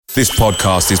This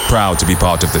podcast is proud to be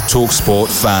part of the TalkSport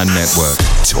Fan Network.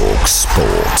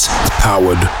 TalkSport.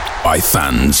 Powered by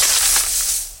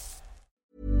fans.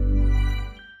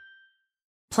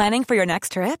 Planning for your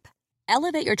next trip?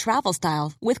 Elevate your travel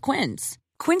style with Quince.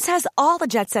 Quince has all the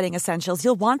jet-setting essentials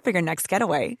you'll want for your next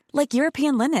getaway, like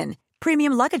European linen,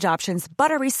 premium luggage options,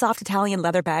 buttery soft Italian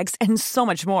leather bags, and so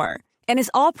much more. And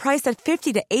is all priced at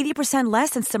 50 to 80% less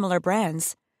than similar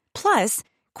brands. Plus,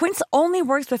 Quince only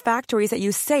works with factories that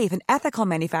use safe and ethical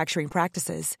manufacturing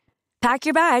practices. Pack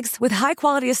your bags with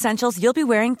high-quality essentials you'll be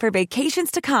wearing for vacations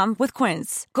to come with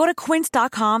Quince. Go to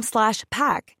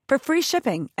quince.com/pack for free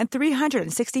shipping and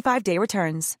 365-day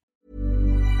returns.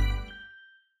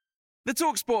 The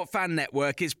TalkSport Fan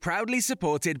Network is proudly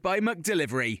supported by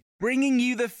McDelivery, bringing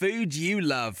you the food you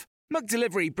love.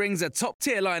 McDelivery brings a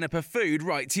top-tier lineup of food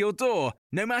right to your door.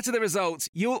 No matter the result,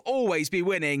 you'll always be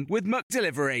winning with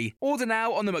McDelivery. Order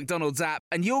now on the McDonald's app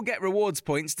and you'll get rewards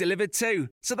points delivered too.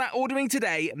 So that ordering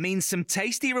today means some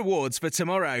tasty rewards for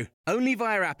tomorrow. Only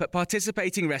via app at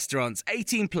participating restaurants.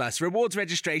 18 plus. Rewards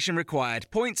registration required.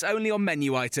 Points only on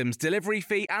menu items. Delivery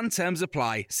fee and terms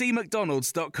apply. See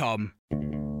mcdonalds.com.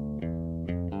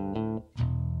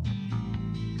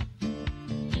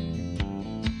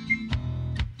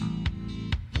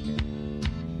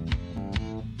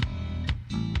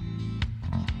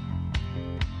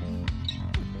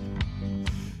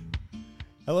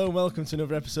 Hello and welcome to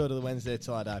another episode of the Wednesday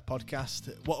Till I Die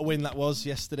podcast. What a win that was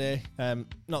yesterday.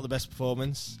 Not the best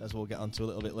performance, as we'll get onto a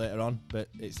little bit later on, but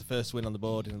it's the first win on the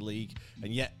board in the league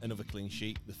and yet another clean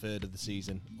sheet, the third of the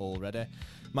season already.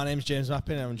 My name's James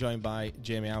Mappin and I'm joined by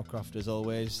Jamie Alcroft as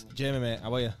always. Jamie, mate,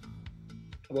 how are you?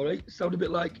 I'm alright. Sound a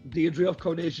bit like Deirdre off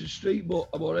Coronation Street, but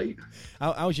I'm alright.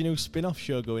 How's your new spin-off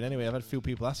show going anyway? I've had a few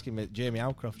people asking me, Jamie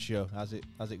Alcroft show, how's it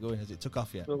going? Has it took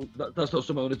off yet? Well, that's not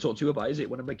something I want to talk to you about, is it?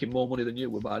 When I'm making more money than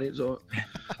you about it, so I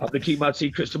have to keep my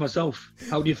secrets to myself.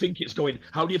 How do you think it's going?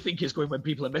 How do you think it's going when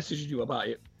people are messaging you about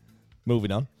it?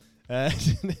 Moving on. Now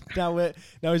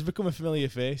he's become a familiar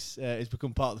face. He's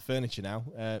become part of the furniture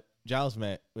now. Giles,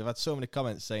 mate, we've had so many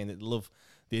comments saying that they love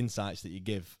the insights that you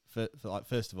give.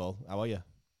 First of all, how are you?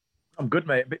 I'm good,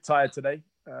 mate. A bit tired today.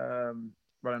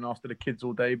 Running after the kids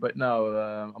all day, but no,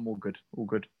 I'm all good. All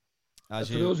good. For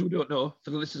those who don't know, for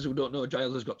the listeners who don't know,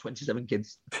 Giles has got 27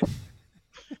 kids.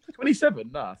 27?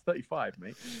 Nah, 35,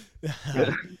 mate.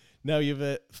 No, you've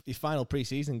your final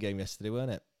pre-season game yesterday,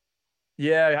 weren't it?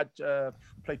 Yeah, I had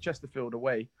played Chesterfield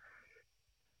away.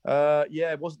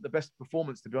 Yeah, it wasn't the best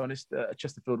performance, to be honest.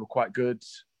 Chesterfield were quite good.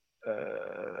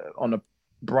 On a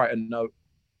brighter note,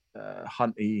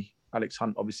 Alex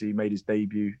Hunt obviously made his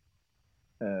debut.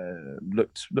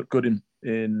 Looked good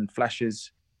in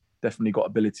flashes. Definitely got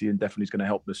ability and definitely is going to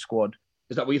help the squad.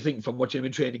 Is that what you think from watching him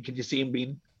in training? Can you see him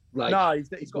being like? No,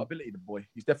 he's got ability, the boy.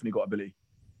 He's definitely got ability.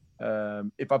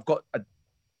 If I've got a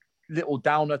little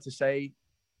downer to say,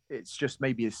 it's just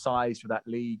maybe his size for that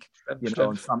league. You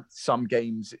know, in some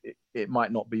games it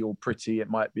might not be all pretty. It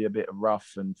might be a bit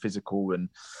rough and physical and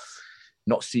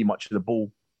not see much of the ball.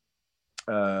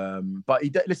 But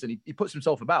he puts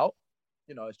himself about.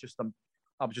 You know, it's just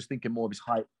I was just thinking more of his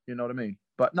height. You know what I mean?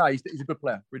 But no, he's a good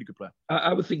player, really good player.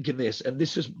 I was thinking this, and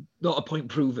this is not a point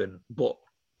proven, but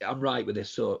I'm right with this.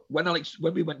 So when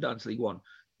we went down to League One,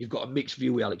 you've got a mixed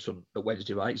view with Alex on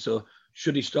Wednesday, right? So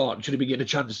should he start? Should he be getting a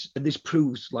chance? And this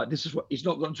proves this is what he's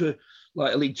not gone to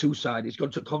like a League Two side. He's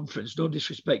gone to conference. No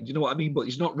disrespect, you know what I mean? But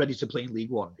he's not ready to play in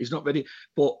League One. He's not ready,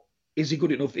 but. Is he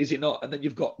good enough? Is he not? And then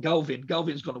you've got Galvin.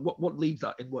 Galvin's gone. What league's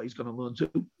that in? What he's going to learn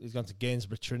to? He's gone to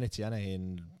Gainsborough Trinity, hasn't he?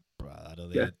 In I don't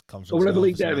know. Yeah. Conference or whatever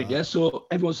league they're in. Like Yeah. So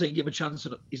everyone's saying give him a chance.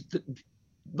 And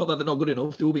not that they're not good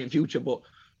enough. They will be in future, but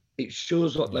it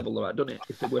shows what level they're at, doesn't it?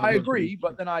 I agree,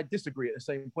 but then I disagree at the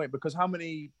same point because how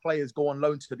many players go on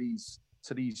loan to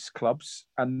these clubs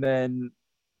and then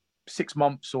 6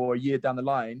 months or a year down the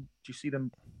line, do you see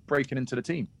them breaking into the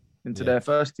team, into their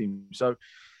first team? So,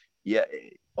 yeah.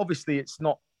 Obviously, it's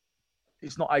not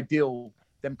ideal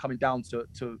them coming down to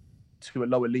a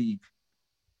lower league.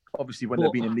 Obviously, when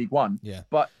they've been in League One. Yeah.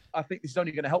 But I think this is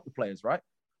only going to help the players, right?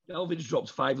 Galvin's dropped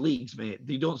 5 leagues, mate.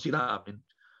 You don't see that happening.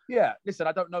 Yeah. Listen,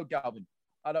 I don't know Galvin.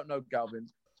 We're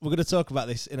going to talk about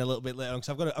this in a little bit later on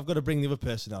because I've got to bring the other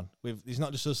person on. It's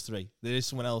not just us three. There is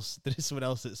someone else.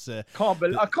 That's. I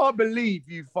can't believe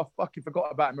you fucking forgot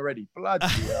about him already. Bloody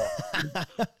hell.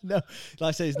 No, like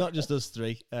I say, it's not just us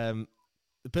three.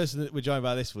 The person that we're joined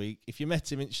by this week, if you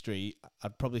met him in the street,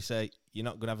 I'd probably say you're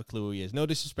not going to have a clue who he is. No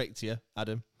disrespect to you,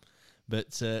 Adam,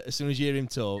 but as soon as you hear him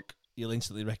talk, you'll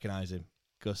instantly recognise him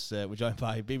because we're joined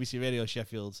by BBC Radio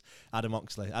Sheffield's Adam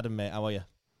Oxley. Adam, mate, how are you?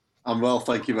 I'm well,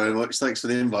 thank you very much. Thanks for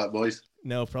the invite, boys.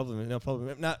 No problem.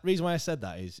 Now, reason why I said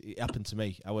that is it happened to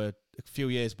me. A few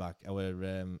years back. I were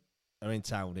in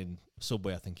town in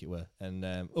Subway, I think it were, and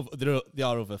there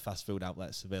are other fast food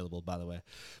outlets available, by the way.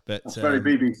 But that's very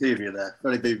BBC of you there.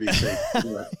 Very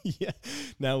BBC. Yeah.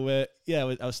 Now,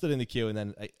 I was stood in the queue, and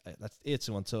then I heard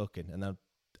someone talking, and I'm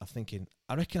thinking,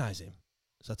 I recognise him.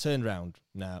 So I turned round.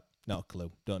 Nah, not a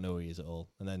clue. Don't know who he is at all.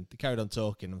 And then they carried on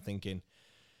talking. I'm thinking,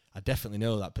 I definitely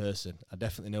know that person. I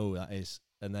definitely know who that is.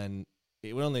 And then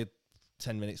it was only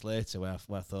 10 minutes later where I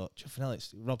thought, hell,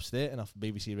 it's Rob Staten off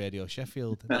BBC Radio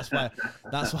Sheffield. And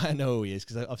that's why I know who he is,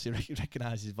 because I obviously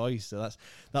recognise his voice. So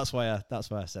that's why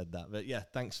I said that. But yeah,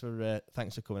 thanks for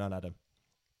coming on, Adam.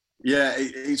 Yeah,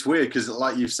 it's weird because,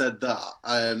 like you've said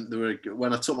that,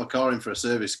 when I took my car in for a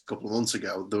service a couple of months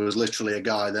ago, there was literally a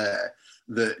guy there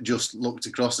that just looked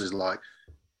across and was like,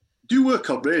 "Do you work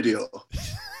on radio?"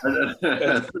 and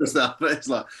it's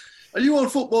like, "Are you on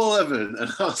Football, Evan?"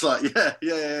 And I was like,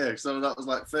 yeah. So that was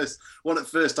like one of the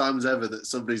first times ever that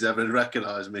somebody's ever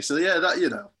recognised me. So yeah,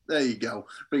 there you go.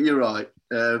 But you're right,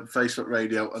 Facebook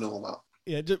Radio and all that.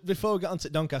 Yeah. Before we get on to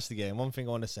Doncaster game, one thing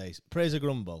I want to say is praise or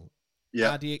grumble.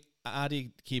 Yeah. How do you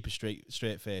keep a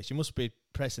straight face? You must be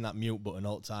pressing that mute button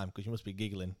all the time because you must be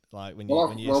giggling like when you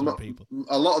hear some people.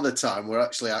 A lot of the time we're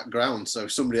actually at ground, so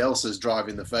somebody else is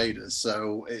driving the faders,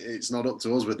 so it's not up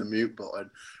to us with the mute button.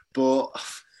 But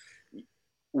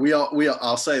we are.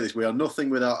 I'll say this: we are nothing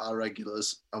without our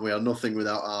regulars, and we are nothing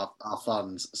without our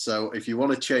fans. So if you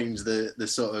want to change the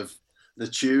sort of the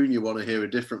tune, you want to hear a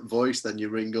different voice, then you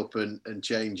ring up and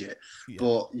change it. Yeah.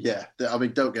 But yeah, I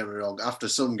mean, don't get me wrong. After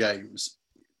some games,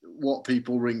 what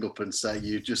people ring up and say,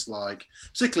 you just like,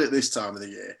 particularly at this time of the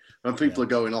year, when people are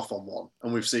going off on one,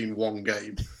 and we've seen one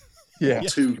game, or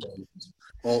 2 games,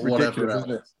 or whatever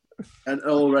else. And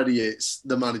already it's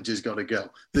the manager's got to go.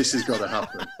 This has got to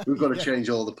happen. We've got to change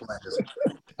all the players.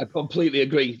 I completely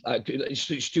agree.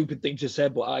 It's a stupid thing to say,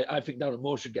 but I think Darren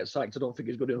Moore should get sacked. I don't think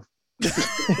he's good enough.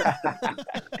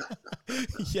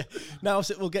 Yeah. Now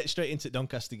we'll get straight into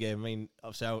Doncaster game. I mean,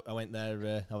 obviously I went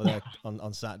there over there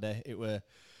on Saturday. It were,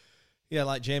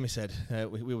 like Jamie said,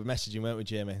 we were messaging, weren't we,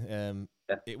 Jamie?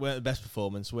 It weren't the best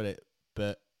performance, were it?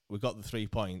 But we got the 3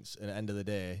 points, and at the end of the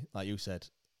day, like you said,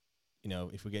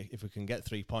 if we can get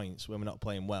 3 points when we're not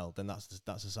playing well, then that's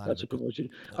a sign. That's a promotion.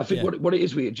 I think what it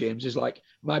is with it, James, is like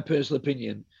my personal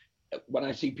opinion. When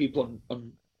I see people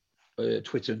on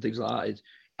Twitter and things like that,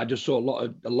 I just saw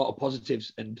a lot of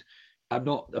positives, and I'm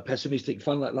not a pessimistic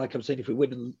fan. Like I'm saying, if we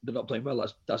win and they're not playing well,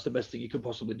 that's the best thing you could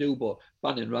possibly do. But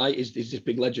Bannon, right, is this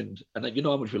big legend, and you know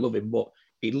how much we love him, but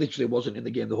he literally wasn't in the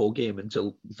game the whole game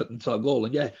until a goal.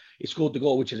 And yeah, he scored the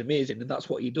goal, which is amazing, and that's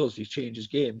what he does. He changes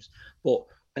games, but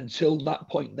until that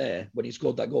point there, when he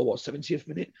scored that goal, 70th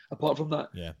minute? Apart from that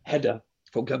header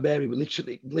from Gamberi, we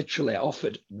literally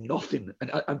offered nothing. And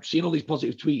I'm seeing all these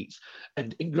positive tweets,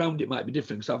 and in ground it might be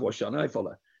different because I've watched it on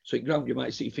iFollow. So in ground you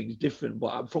might see things different.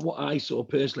 But from what I saw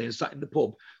personally, and sat in the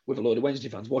pub with a load of Wednesday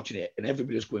fans watching it, and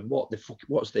everybody was going, "What the fuck?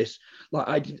 What's this?" Like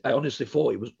I honestly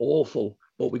thought it was awful,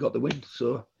 but we got the win.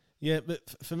 So yeah,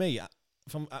 but for me,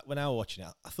 from when I was watching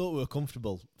it, I thought we were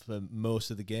comfortable for most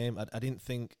of the game. I didn't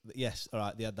think that, yes, all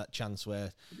right, they had that chance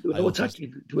where there were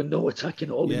no attacking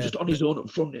at all. He was just on his own up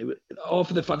front. Half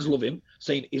of the fans love him,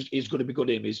 saying he's going to be good.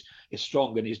 He's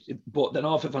strong, and but then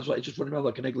half of the fans like just running around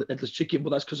like an headless chicken.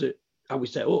 But that's because of how we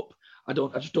set up. I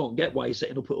just don't get why he's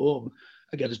setting up at home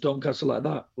against Doncaster like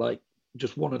that. Like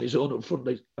just one on his own up front.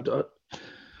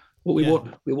 We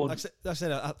won. Like I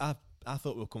said, I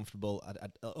thought we were comfortable.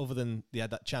 Other than they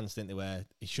had that chance, didn't they, where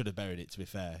he should have buried it. To be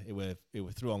fair, it were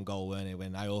through on goal, weren't it?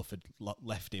 When I Orford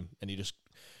left him, and he just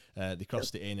they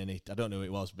crossed it in, and I don't know who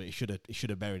it was, but he should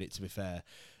have buried it. To be fair,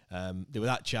 there was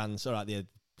that chance. All right, they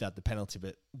had the penalty,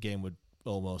 but game was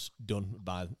almost done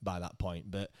by that point.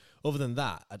 But other than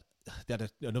that, they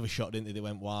had another shot, didn't they? They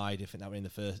went wide. I think that were in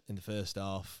the first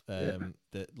half.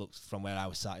 That looked from where I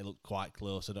was sat, it looked quite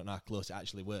close. I don't know how close it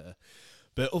actually were.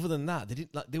 But other than that,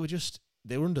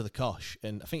 they were under the cosh,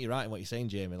 and I think you're right in what you're saying,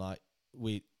 Jamie. Like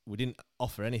we didn't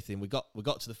offer anything. We got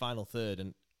to the final third,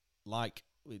 and like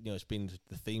it's been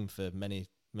the theme for many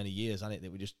years, hasn't it?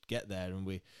 That we just get there and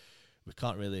we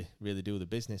can't really do the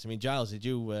business. I mean, Giles, did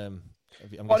you? I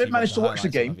didn't manage to watch the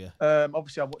game.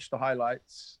 Obviously, I watched the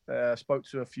highlights. Spoke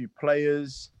to a few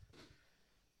players,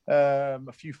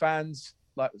 a few fans,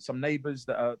 like some neighbours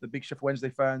that are the big Sheffield Wednesday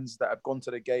fans that have gone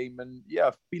to the game, and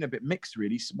I've been a bit mixed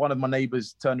really. One of my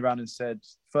neighbours turned around and said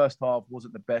first half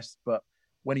wasn't the best, but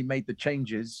when he made the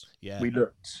changes, we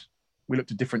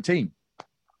looked a different team.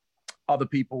 Other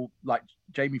people like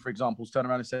Jamie, for example, turned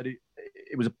around and said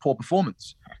it was a poor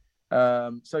performance.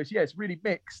 So it's really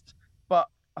mixed. But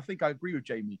I think I agree with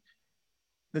Jamie.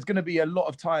 There's going to be a lot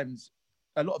of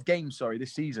games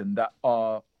this season that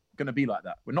are going to be like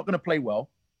that. We're not going to play well,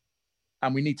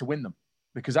 and we need to win them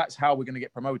because that's how we're going to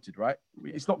get promoted, right?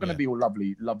 It's not going to be all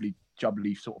lovely,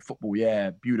 jubbly sort of football.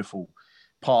 Yeah, beautiful.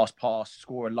 Pass,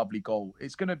 score a lovely goal.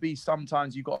 It's going to be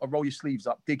sometimes you've got to roll your sleeves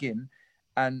up, dig in,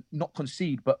 and not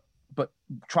concede, but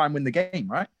try and win the game,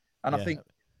 right? And I think,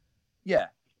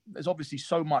 there's obviously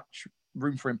so much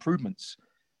room for improvements,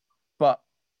 but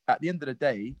at the end of the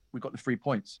day, we got the 3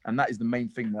 points, and that is the main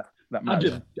thing that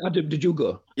matters. Adam, did you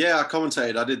go? Yeah, I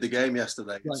commentated. I did the game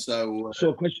yesterday. Right. So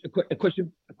a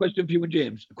question for you and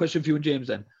James. A question for you and James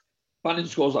then. Bannon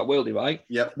scores that worldie, right?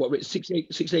 Yep. What,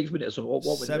 68 minutes or what?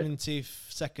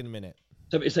 72nd minute.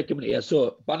 72nd minute, yeah.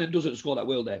 So Bannon doesn't score that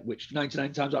worldie, which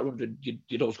 99 times out of 100,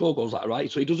 you don't score goals like that,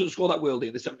 right? So he doesn't score that worldie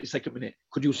in the 72nd minute.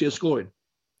 Could you see us scoring?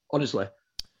 Honestly.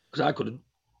 Because I couldn't.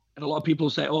 And a lot of people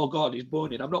say, oh, God, he's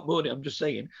moaning. I'm not moaning. I'm just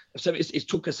saying it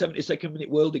took a 72nd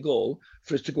minute worldie goal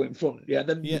for us to go in front. Yeah,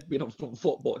 then we're not front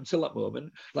foot. But until that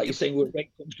moment, like you're saying, we're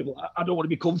very comfortable. I don't want to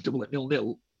be comfortable at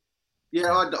 0-0.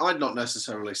 Yeah, I'd not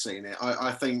necessarily seen it.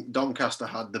 I think Doncaster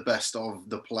had the best of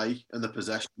the play and the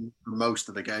possession for most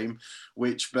of the game,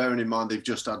 which, bearing in mind they've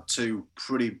just had two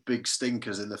pretty big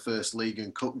stinkers in the first league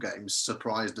and cup games,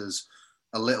 surprised us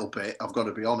a little bit, I've got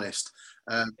to be honest.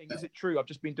 Is it true? I've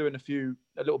just been doing a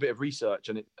little bit of research,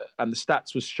 and the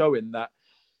stats was showing that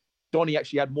Donny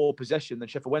actually had more possession than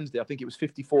Sheffield Wednesday. I think it was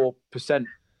 54%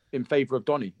 in favour of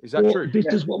Donny. Is that true? This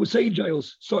is what we're saying,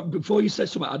 Giles. So before you say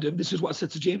something, Adam, this is what I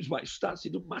said to James about stats.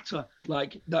 It doesn't matter.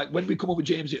 Like when we come up with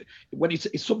James, when it's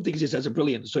some things he says are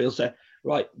brilliant. So he'll say,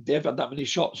 right, they've had that many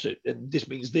shots, and this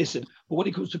means this. But when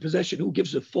it comes to possession, who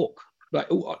gives a fuck? Right,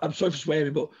 I'm sorry for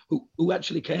swearing, but who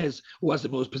actually cares? Who has the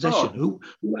most possession? Who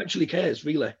actually cares,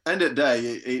 really? End of the day,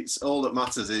 it's all that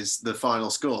matters is the final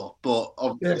score. But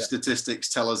obviously, statistics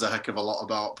tell us a heck of a lot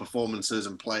about performances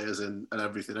and players and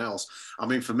everything else. I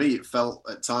mean, for me, it felt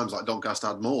at times like Doncaster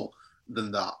had more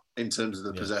than that in terms of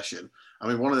the possession. I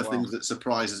mean, one of the things that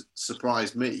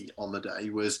surprised me on the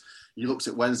day was you looked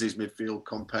at Wednesday's midfield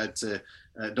compared to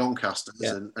Doncaster's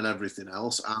and everything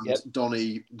else, and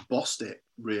Donny bossed it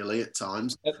really at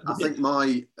times.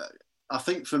 I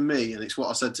think for me, and it's what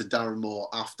I said to Darren Moore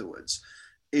afterwards,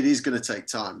 it is going to take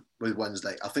time with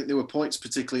Wednesday. I think there were points,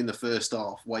 particularly in the first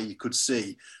half, where you could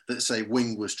see that, say,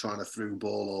 Wing was trying to through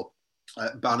ball or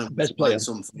Bannon best player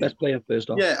first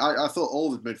off. Yeah, I thought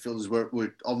all the midfielders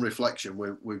were on reflection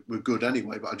were good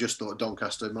anyway, but I just thought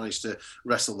Doncaster managed to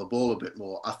wrestle the ball a bit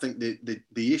more. I think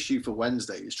the issue for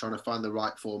Wednesday is trying to find the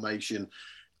right formation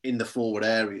in the forward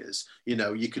areas. You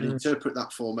know, you could interpret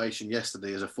that formation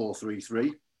yesterday as a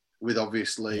 4-3-3 with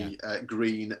obviously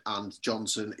Green and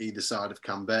Johnson either side of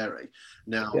Canberra.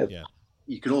 Now,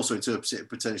 you could also interpret it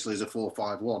potentially as a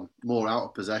 4-5-1, more out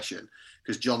of possession,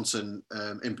 because Johnson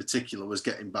in particular was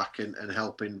getting back and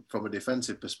helping from a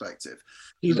defensive perspective.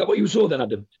 Is that what you saw then,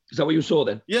 Adam? Is that what you saw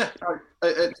then? Yeah,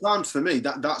 at times for me,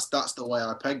 that's the way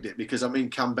I pegged it, because I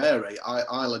mean, Canberra,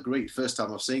 I'll agree. First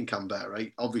time I've seen Canberra,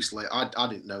 obviously I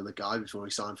didn't know the guy before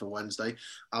he signed for Wednesday,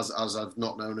 as I've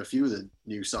not known a few of the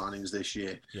new signings this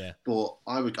year. Yeah. But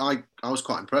I was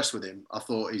quite impressed with him. I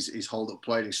thought his hold-up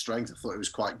play and his strength, I thought he was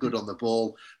quite good on the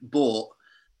ball, but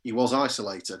he was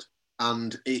isolated.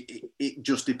 And it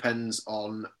just depends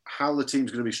on how the team's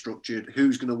going to be structured,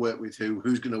 who's going to work with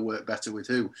who's going to work better with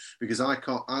who. Because I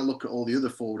look at all the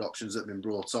other forward options that have been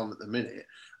brought on at the minute,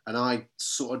 and I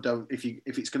sort of don't. If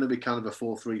it's going to be kind of a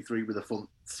 4-3-3 with a front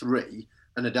three,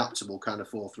 an adaptable kind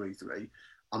of 4-3-3,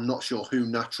 I'm not sure who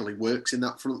naturally works in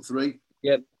that front three.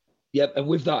 Yep. And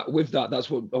with that,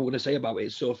 that's what I'm going to say about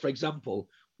it. So, for example,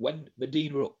 when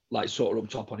Medina like sort of up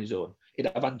top on his own, he'd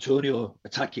have Antonio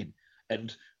attacking,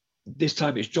 and this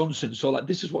time it's Johnson. So like,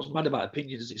 this is what's mad about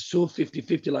opinions. It's so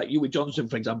 50-50, like you with Johnson,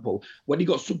 for example. When he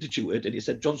got substituted and he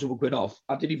said Johnson was going off,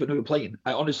 I didn't even know he was playing.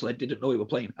 I honestly didn't know he was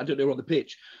playing. I didn't know he was on the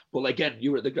pitch. But again,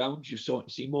 you were at the ground, you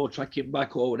see more tracking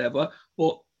back or whatever.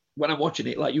 But when I'm watching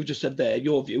it, like you just said there,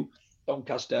 your view,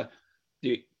 Doncaster,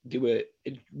 they were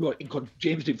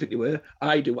James didn't think they were.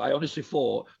 I do. I honestly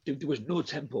thought there was no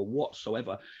tempo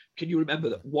whatsoever. Can you remember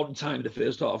that one time in the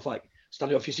first half, like,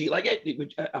 standing off your seat, like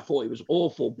I thought it was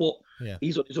awful, but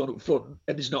he's on his own up front,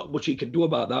 and there's not much he can do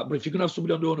about that. But if you're going to have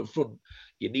somebody on the own up front,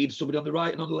 you need somebody on the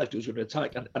right and on the left who's going to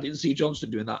attack. And I didn't see Johnson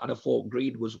doing that, and I thought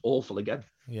Green was awful again.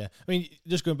 Yeah, I mean,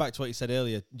 just going back to what you said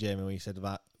earlier, Jamie, when you said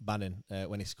about Bannon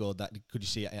when he scored that, could you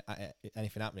see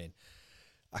anything happening?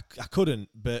 I couldn't,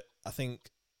 but I think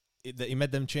that he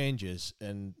made them changes,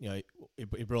 and you know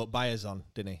he brought Byers on,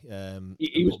 didn't he?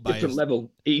 He was different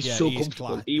level. He's so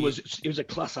comfortable. He was a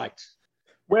class act.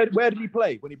 Where did he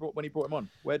play when he brought him on?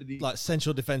 Where did he? Like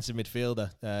central defensive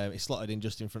midfielder. He slotted in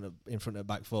just in front of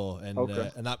back four, and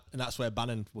that's where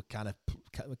Bannon were kind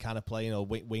of playing, or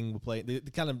Wing were playing. They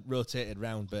kind of rotated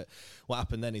round, but what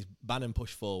happened then is Bannon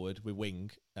pushed forward with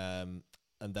Wing, and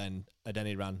then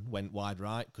Adeniran went wide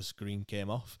right because Green came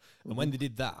off, and when they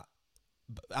did that.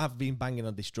 I've been banging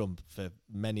on this drum for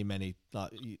many,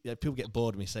 like people get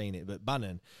bored of me saying it, but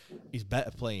Bannon is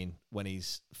better playing when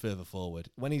he's further forward.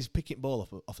 When he's picking ball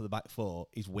off of the back four,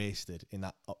 he's wasted in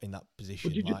that position.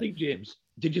 But did you think, James?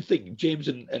 Did you think, James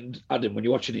and Adam, when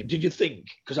you're watching him, did you think,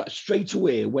 because straight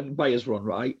away when Byers were on,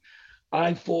 right,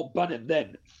 I thought Bannon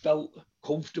then felt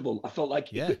comfortable. I felt like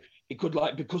he could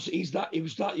like, because he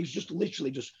was just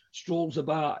literally just strolls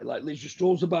about, and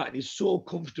he's so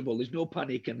comfortable. There's no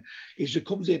panic, and he just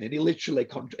comes in and he literally,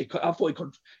 I thought he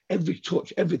could every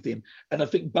touch, everything. And I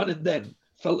think Bannon then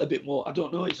felt a bit more, I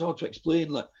don't know, it's hard to explain,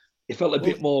 like it felt a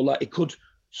bit more like he could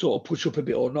sort of push up a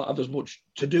bit or not have as much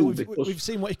to do. We've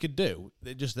seen what he could do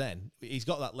just then. He's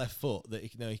got that left foot that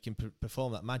he can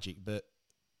perform that magic, but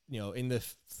in the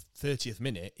 30th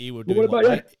minute, he would do what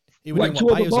Byers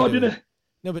was doing.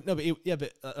 No, but all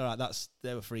right.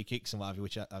 There were free kicks and whatever,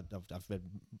 which I've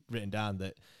written down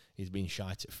that he's been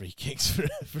shite at free kicks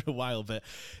for a while. But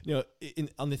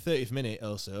on the 30th minute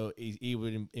or so, he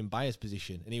was in Byers'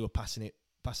 position and he was passing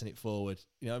it forward.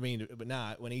 You know what I mean? But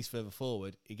now when he's further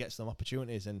forward, he gets them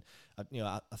opportunities, and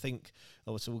I think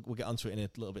so we'll get onto it in a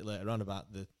little bit later on about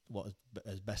what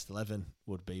his best 11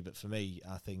 would be. But for me,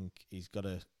 I think he's got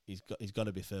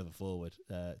to be further forward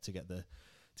to get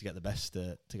the best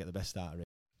out of it.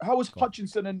 How was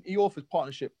Hutchinson and Iorfa's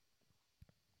partnership?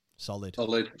 Solid.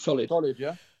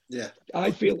 Yeah. Yeah. I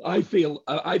feel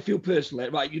personally,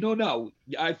 right. Now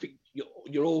I think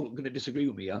you're all going to disagree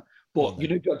with me, yeah. But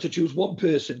you had to choose one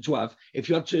person to have. If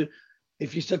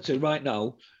you said to right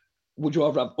now, would you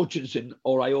rather have Hutchinson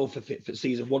or Iorfa fit for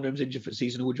season? One of them's injured for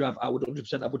season. Would you have? I would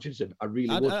 100% have Hutchinson. I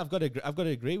really would. I've got to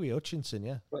agree with Hutchinson.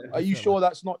 Yeah. Are you sure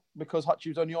that's not because Hutch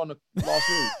was only on last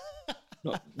week?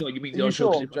 No, you mean you're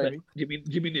sure, Jamie? Do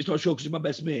you mean it's not sure because he's my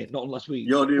best mate, not on last week?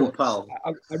 Your new pal.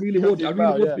 I really would.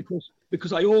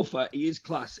 Because Iorfa, he is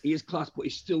class, but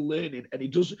he's still learning, and he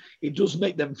does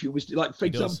make them few mistakes. Like for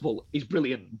example, he's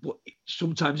brilliant, but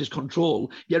sometimes his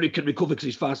control. Yeah, he can recover because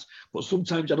he's fast, but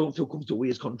sometimes I don't feel comfortable with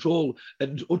his control.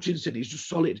 And Hutchinson, he's just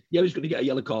solid. Yeah, he's going to get a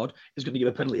yellow card. He's going to give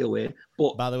a penalty away.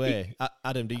 But by the way,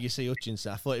 Adam, did you see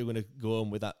Hutchinson? I thought you were going to go home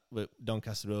with that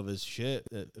Doncaster Rovers shirt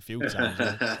a few times.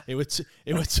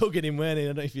 It was tugging him, weren't it? I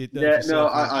don't know if you.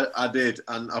 I did,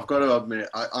 and I've got to admit,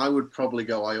 I would probably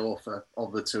go Iorfa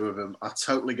of the two of them. I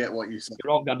totally get what you said.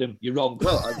 You're wrong, Adam. You're wrong.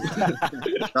 Well,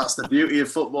 that's the beauty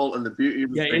of football and the beauty of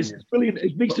it's brilliant.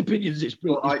 It's mixed opinions. It's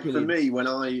brilliant. For me, when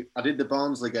I did the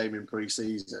Barnsley game in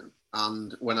pre-season,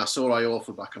 and when I saw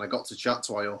Iorfa back, and I got to chat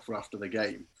to Iorfa after the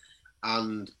game,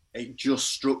 and it just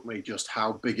struck me just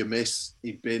how big a miss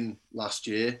he'd been last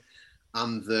year,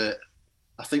 and that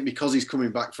I think because he's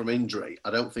coming back from injury,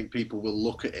 I don't think people will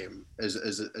look at him as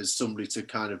somebody to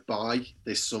kind of buy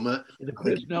this summer. The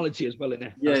personality as well, isn't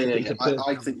it? Yeah.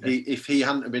 I think if he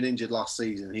hadn't been injured last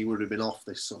season, he would have been off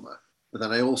this summer. But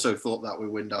then I also thought that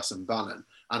with Windass and Bannon,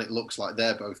 and it looks like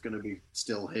they're both going to be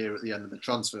still here at the end of the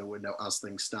transfer window as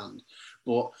things stand.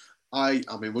 But I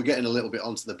mean, we're getting a little bit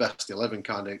onto the best 11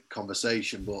 kind of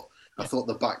conversation, but I thought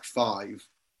the back five,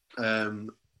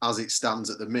 as it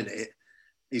stands at the minute,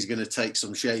 is going to take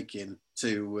some shaking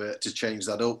to change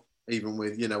that up. Even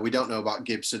with, we don't know about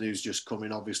Gibson, who's just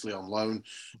coming obviously on loan.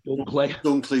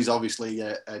 Dunkley's obviously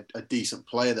a decent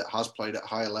player that has played at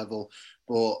higher level,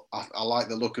 but I like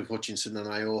the look of Hutchinson and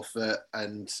Iorfa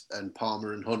and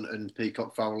Palmer and Hunt and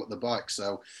Peacock Farrell at the back.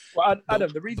 So, well,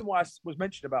 Adam, the reason why I was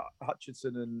mentioning about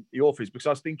Hutchinson and Iorfa is because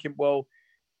I was thinking, well,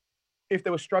 if they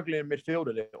were struggling in midfield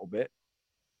a little bit,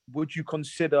 would you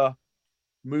consider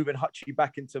moving Hutchie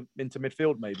back into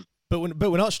midfield maybe? But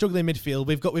we're not struggling in midfield.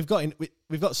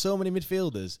 We've got so many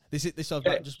midfielders. This I was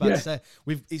just about to say.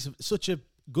 It's such a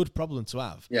good problem to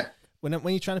have. Yeah. When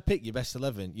you're trying to pick your best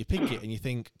 11, you pick it and you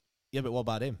think, yeah, but what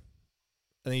about him?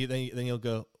 And then you'll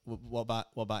go, what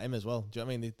about him as well? Do you know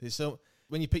what I mean? There's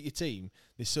when you pick your team,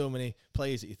 there's so many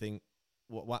players that you think,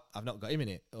 what I've not got him in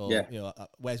it, or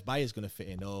where's Byers going to fit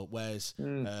in, or where's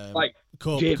like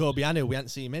Corbiano? We haven't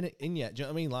seen him in yet. Do you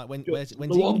know what I mean? Like when's he going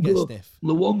to get sniff?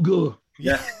 Luongo.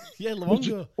 Yeah,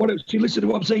 Luongo. See, listen to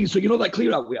what I'm saying. So that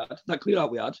clear out we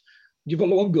had. You've got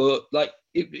Luongo. Like,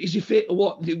 is he fit or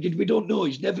what? We don't know.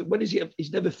 He's never. When is he?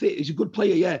 He's never fit. He's a good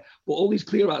player, yeah. But all these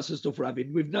clear outs and stuff we're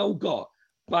having. We've now got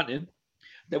Bannon.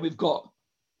 Then we've got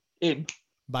him.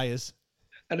 Byers.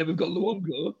 And then we've got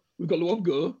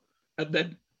Luongo. And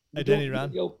then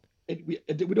Adeniran.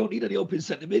 we don't need any open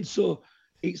centre mid. So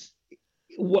it's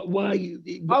why.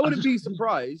 I wouldn't be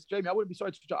surprised, Jamie. I wouldn't be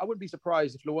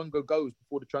surprised if Luongo goes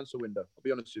before the transfer window. I'll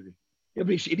be honest with you. Yeah,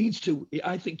 but he needs to.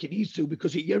 I think he needs to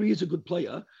because he is a good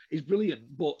player. He's brilliant,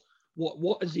 but.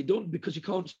 What has he done? Because he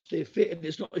can't stay fit, and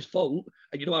it's not his fault.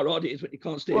 And you know how hard it is when he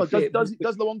can't stay fit. Does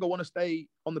Luongo want to stay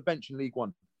on the bench in League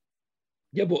One?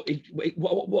 Yeah, but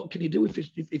what can he do if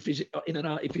he's in and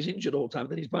out? If he's injured all the time,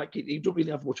 then he's back. He don't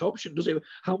really have much option, does he?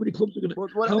 How many clubs are going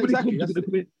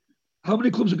to? How many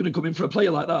clubs are going to come in for a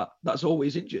player like that? That's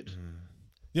always injured.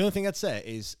 The only thing I'd say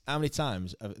is how many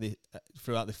times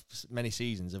throughout the many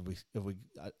seasons have we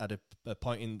had a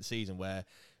point in the season where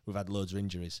we've had loads of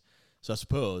injuries. So I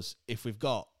suppose if we've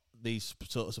got these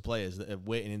sorts of players that are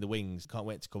waiting in the wings, can't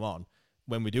wait to come on,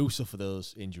 when we do suffer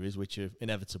those injuries, which are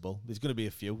inevitable, there's going to be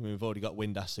a few. I mean, we've already got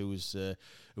Windass, who's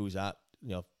at,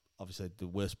 obviously the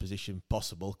worst position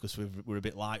possible because we're a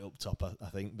bit light up top, I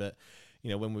think. But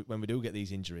when we do get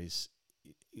these injuries,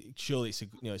 surely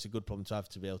it's a good problem to have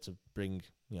to be able to bring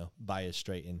Byers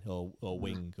straight in or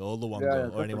wing or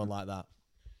Luongo or anyone like that.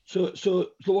 So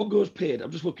Luongo's paid.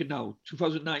 I'm just looking now.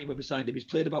 2019 when we signed him, he's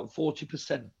played about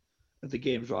 40% of the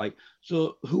games, right?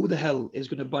 So who the hell is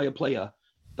going to buy a player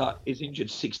that is injured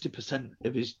 60%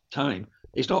 of his time?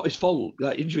 It's not his fault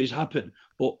that injuries happen.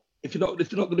 But if they're not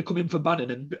going to come in for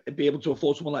Bannon and be able to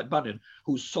afford someone like Bannon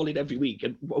who's solid every week,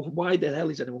 and why the hell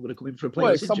is anyone going to come in for a player?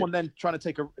 Well, it's someone then trying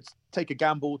to take a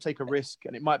gamble, take a risk,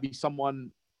 and it might be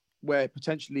someone where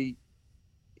potentially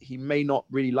he may not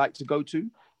really like to go to.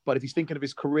 But if he's thinking of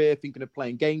his career, thinking of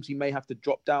playing games, he may have to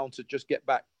drop down to just get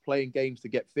back playing games to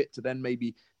get fit to then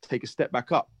maybe take a step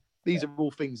back up. These are all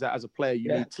things that as a player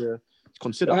you need to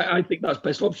consider. I think that's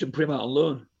best option, put him out on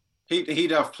loan.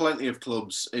 He'd have plenty of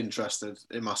clubs interested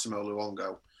in Massimo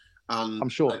Luongo. And I'm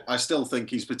sure. I still think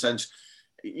he's potential.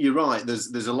 You're right,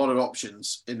 there's a lot of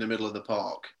options in the middle of the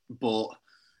park, but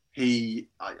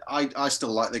I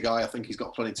still like the guy. I think he's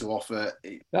got plenty to offer.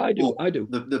 I do.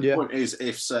 The point is,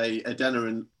 if say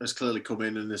Adeniran has clearly come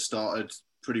in and has started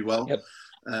pretty well,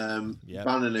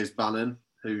 Bannon is Bannon,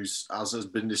 who's, as has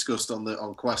been discussed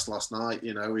on Quest last night.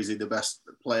 Is he the best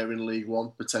player in League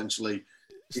One potentially?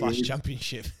 /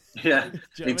 Championship. Yeah,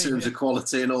 in terms of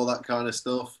quality and all that kind of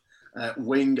stuff.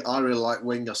 Wing, I really like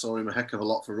Wing. I saw him a heck of a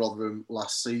lot for Rotherham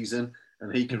last season.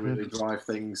 And he can really drive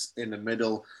things in the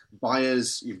middle.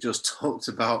 Byers, you've just talked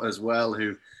about as well,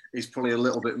 who is probably a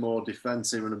little bit more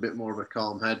defensive and a bit more of a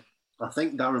calm head. I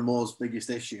think Darren Moore's biggest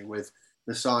issue with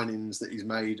the signings that he's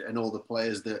made and all the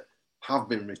players that have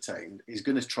been retained, he's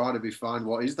going to try to find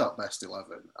what is that best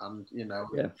 11. And,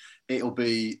 it'll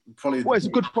be probably... Well, it's a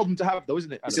good problem to have, though,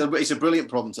 isn't it, Adam? It's a brilliant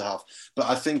problem to have. But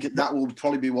I think that will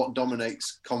probably be what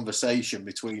dominates conversation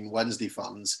between Wednesday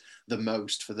fans the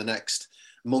most for the next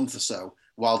month or so,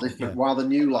 while the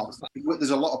new lads, there's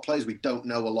a lot of players we don't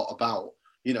know a lot about.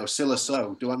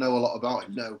 Silaso, do I know a lot about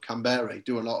him? No. Cambere,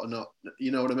 do a lot or not?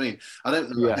 You know what I mean? I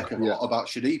don't know a heck of a lot about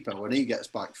Shodipo when he gets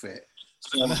back fit.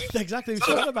 So, exactly, we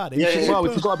forgot about him. Well, we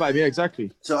forgot about him. Yeah,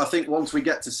 exactly. So I think once we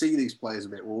get to see these players a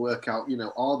bit, we'll work out.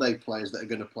 Are they players that are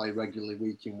going to play regularly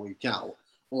week in, week out,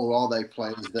 or are they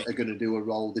players that are going to do a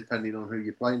role depending on who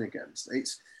you're playing against?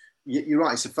 You're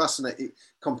right. It's a fascinating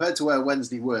compared to where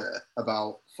Wednesday were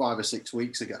about 5 or 6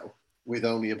 weeks ago. With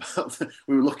only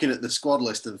we were looking at the squad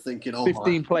list and thinking,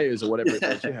 15 players or whatever it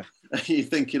was. Yeah, you're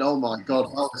thinking, oh my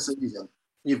God, how a season!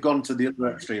 You've gone to the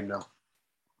other extreme now.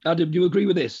 Adam, do you agree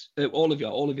with this? All of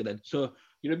you. Then, so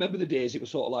you remember the days it was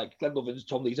sort of like Glenn Lovins,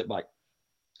 Tom Lees at back.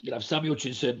 You'd have Sammy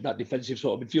Hutchinson, that defensive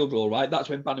sort of midfield role, right? That's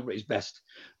when Bannon was his best.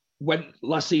 When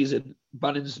last season,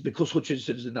 because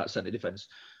Hutchinson's in that centre defence,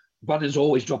 Bannon's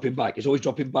always dropping back. He's always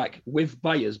dropping back with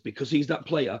Byers because he's that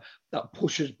player that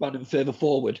pushes Bannon further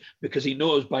forward because he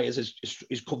knows Byers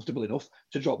is comfortable enough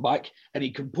to drop back and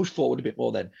he can push forward a bit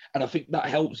more then. And I think that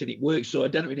helps and it works. So I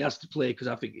don't really has to play because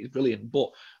I think he's brilliant. But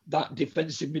that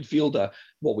defensive midfielder,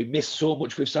 what we miss so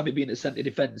much with Sammy being a centre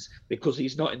defence because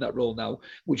he's not in that role now,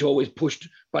 which always pushed.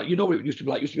 But you know what it used to be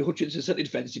like? It used to be Hutchinson centre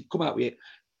defence. He'd come out with it.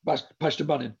 Pass to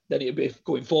Bannon, then it'd be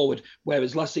going forward.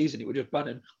 Whereas last season, it was just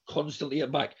Bannon constantly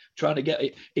at back, trying to get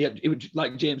it. It would,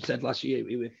 like James said last year,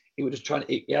 he was just trying to,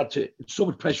 he had so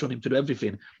much pressure on him to do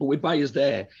everything. But with Byers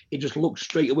there, it just looked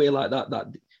straight away like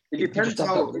that. It depends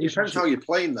how you're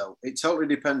playing, though. It totally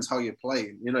depends how you're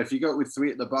playing. If you go with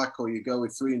 3 at the back, or you go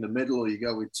with 3 in the middle, or you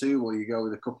go with 2, or you go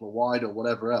with a couple of wide, or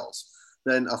whatever else,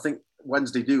 then I think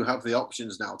Wednesday do have the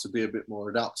options now to be a bit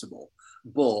more adaptable.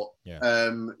 But,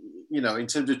 in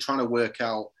terms of trying to work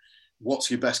out what's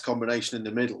your best combination in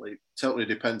the middle, it totally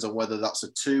depends on whether that's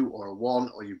a 2 or a 1,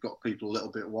 or you've got people a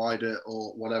little bit wider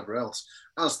or whatever else.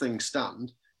 As things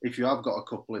stand, if you have got a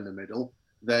couple in the middle,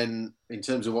 then in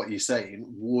terms of what you're saying,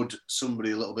 would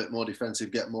somebody a little bit more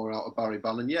defensive get more out of Barry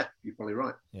Bannon? Yeah, you're probably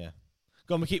right. Yeah.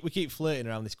 Go on, we keep flirting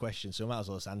around this question, so we might as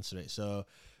well just answer it. So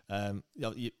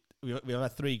we've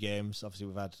had 3 games. Obviously,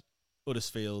 we've had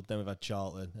Huddersfield, then we've had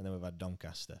Charlton, and then we've had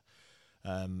Doncaster.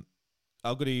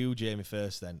 I'll go to you, Jamie,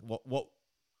 first then. What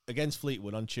against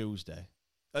Fleetwood on Tuesday?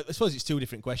 I suppose it's 2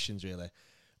 different questions, really.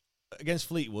 Against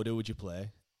Fleetwood, who would you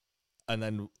play? And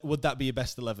then would that be your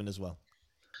best 11 as well?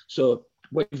 So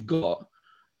when you've got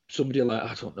somebody like,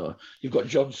 I don't know, you've got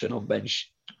Johnson on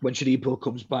bench. When Shadipo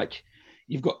comes back,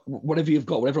 you've got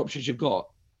whatever options you've got.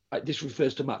 This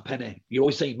refers to Matt Penny. You're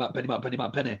always saying Matt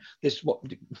Penny. This what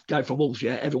guy from Wolves,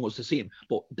 yeah, everyone wants to see him.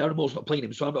 But Darren Moore's not playing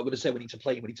him, so I'm not going to say we need to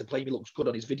play him. We need to play him. He looks good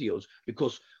on his videos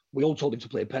because we all told him to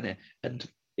play Penny, and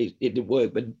it didn't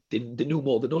work. But they knew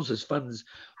more than us as fans.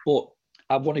 But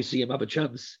I want to see him have a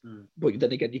chance. But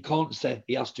then again, you can't say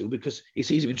he has to because he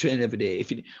sees him in training every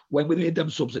day. When we made them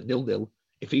subs at 0-0,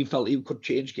 if he felt he could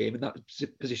change game in that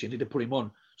position, he'd have put him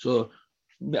on. So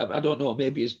I don't know.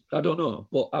 I don't know.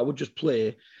 But I would just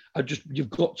play. You've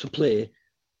got to play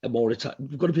a more attack.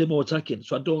 You've got to be more attacking.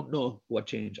 So I don't know what I'd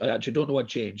change. I actually don't know what I'd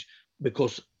change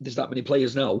because there's that many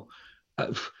players now.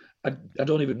 I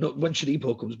don't even know when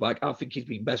Shadipo comes back. I think he's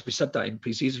been best. We said that in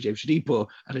pre-season, James. Shadipo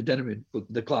and Adeniran,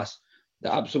 the class.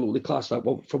 They're absolutely class from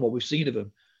what we've seen of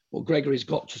him. But Gregory's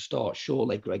got to start.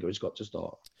 Surely Gregory's got to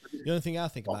start. The only thing I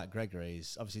think about Gregory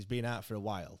is obviously he's been out for a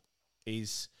while. He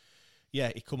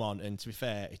come on, and to be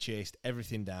fair, he chased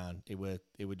everything down. It were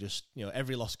just,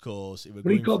 every lost cause.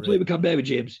 But he can't play with Canberra,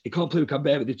 James. He can't play with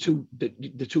Canberra. They're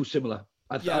too similar.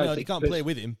 He can't play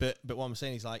with him. But what I'm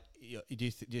saying is, like, do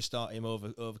you start him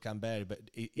over Canberra? But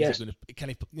he's going to, can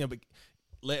he? But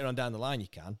later on down the line, you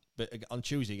can. But on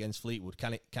Tuesday against Fleetwood,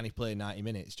 can he play 90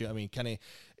 minutes? Do you know what I mean? Can he?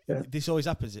 Yeah. This always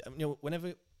happens.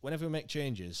 Whenever we make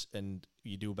changes and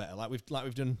you do better, like we've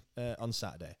done on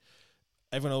Saturday.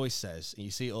 Everyone always says, and you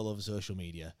see it all over social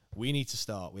media, we need to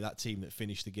start with that team that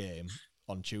finished the game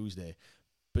on Tuesday.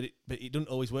 But it doesn't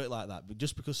always work like that. But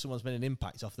just because someone's made an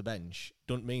impact off the bench,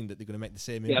 doesn't mean that they're going to make the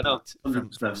same impact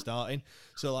from starting.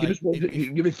 So like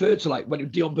you refer to like when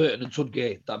Dion Burton and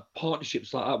Tudgate, that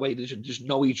partnerships like that way they just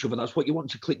know each other. That's what you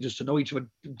want to click, just to know each other.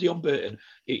 Dion Burton,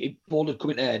 he ball would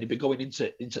come in there and he'd be going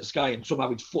into Sky, and somehow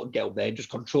his foot would get up there and just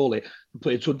control it and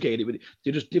play Tudgate.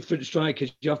 They're just different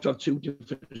strikers. You have to have 2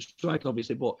 different strikers,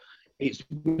 obviously, but we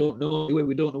don't know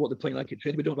what they're playing like in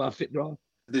training. We don't know how fit they are.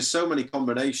 There's so many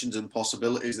combinations and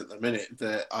possibilities at the minute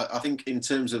that I think in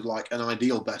terms of like an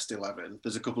ideal best 11,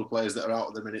 there's a couple of players that are out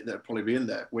at the minute that would probably be in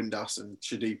there. Windass and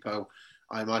Shadipo,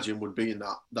 I imagine, would be in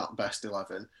that best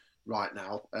 11 right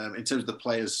now. In terms of the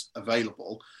players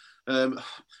available, be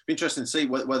interesting to see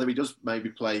whether he does maybe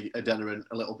play Adeniran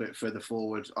a little bit further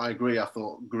forward. I agree. I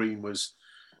thought Green was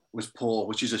poor,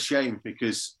 which is a shame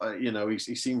because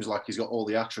he seems like he's got all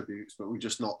the attributes, but we've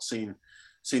just not seen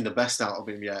the best out of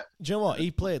him yet. Do you know what?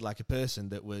 He played like a person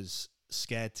that was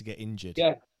scared to get injured.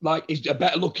 Yeah, like he's a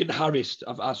better looking Harris.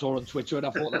 I saw on Twitter, and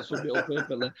I thought that summed it up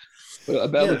perfectly.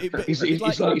 But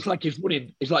it's like he's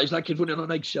running. It's like he's running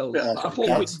on eggshells. Yeah, I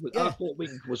thought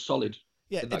Wing was solid.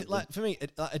 Yeah, for me,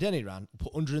 Adeniran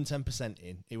put 110%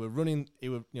 in. He were running. He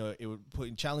were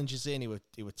putting challenges in. He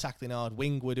were tackling hard.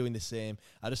 Wing were doing the same.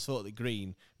 I just thought that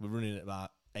Green were running at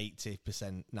about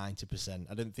 80%, 90%.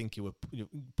 I didn't think he were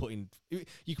putting.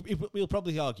 We'll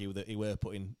probably argue that he were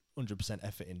putting 100%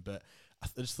 effort in, but I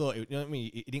just thought, you know what I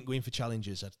mean. He didn't go in for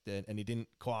challenges, and he didn't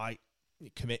quite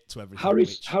commit to everything.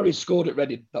 Harris scored at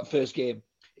Reading that first game.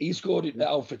 He scored it at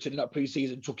Alfreton in that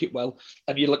pre-season, took it well,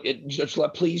 and you're just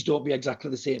like, please don't be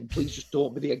exactly the same. Please just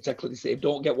don't be exactly the same.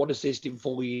 Don't get 1 assist in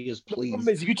 4 years, please.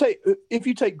 If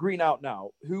you take Green out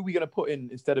now, who are we going to put in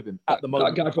instead of him at the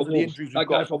moment? That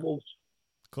guy from Wolves.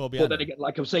 Corby but then again,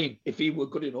 like I'm saying, if he were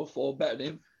good enough or better than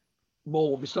him,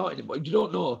 Moore would be starting him. But you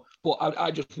don't know. But I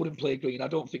just wouldn't play Green. I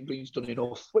don't think Green's done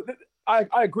enough. But I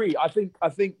agree. I think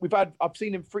I've seen him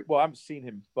I haven't seen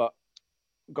him, but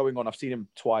going on, I've seen him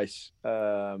twice.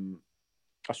 I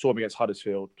saw him against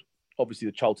Huddersfield. Obviously,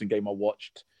 the Charlton game I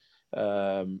watched,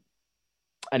 and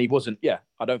he wasn't. Yeah,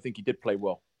 I don't think he did play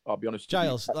well. I'll be honest.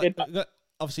 Giles,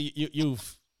 obviously,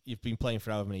 you've been playing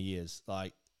for however many years.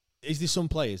 Like, is there some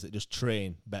players that just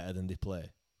train better than they play?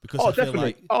 Because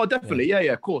definitely.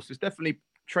 Yeah, of course. There's definitely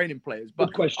training players, but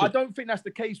I don't think that's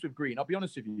the case with Green. I'll be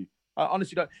honest with you. I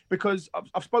honestly don't, because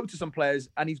I've spoken to some players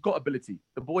and he's got ability.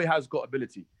 The boy has got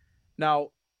ability. Now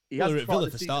he has at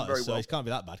Villa for starters, so he can't be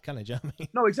that bad, can he, Jeremy?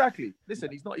 No, exactly. Listen,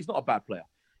 he's not a bad player,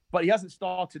 but he hasn't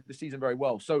started the season very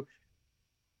well. So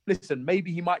listen,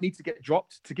 maybe he might need to get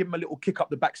dropped to give him a little kick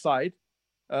up the backside.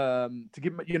 To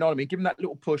give him, you know what I mean? Give him that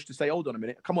little push to say, hold on a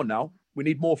minute, come on now, we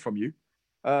need more from you.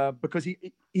 because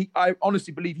I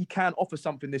honestly believe he can offer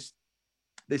something this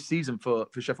season for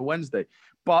Sheffield Wednesday,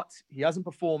 but he hasn't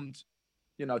performed,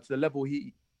 to the level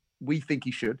we think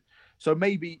he should. So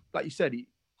maybe, like you said,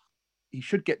 he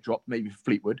should get dropped, maybe for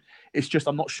Fleetwood. It's just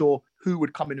I'm not sure who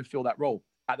would come in and fill that role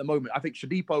at the moment. I think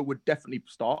Shodipo would definitely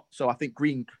start. So I think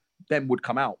Green then would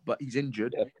come out, but he's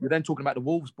injured. Yeah. You're then talking about the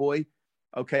Wolves boy.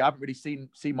 Okay, I haven't really seen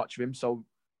much of him, so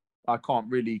I can't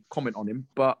really comment on him.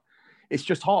 But it's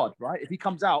just hard, right? If he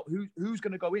comes out, who's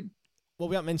going to go in? Well,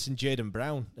 we haven't mentioned Jayden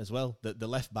Brown as well, the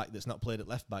left back that's not played at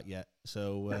left back yet.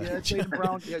 So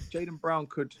Jayden Brown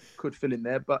could fill in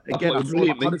there. But again, I saw him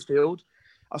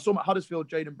at Huddersfield.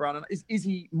 Jayden Brown, and is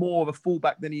he more of a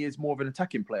fullback than he is more of an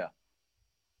attacking player?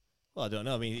 Well, I don't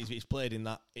know. I mean, he's played in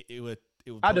that.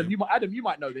 Adam, you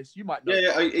might know this. You might know.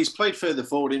 Yeah, he's played further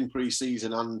forward in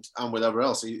pre-season and whatever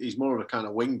else. He's more of a kind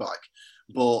of wing back.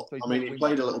 But so he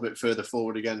played a little bit further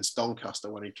forward against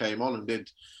Doncaster when he came on and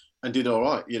did all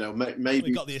right. Maybe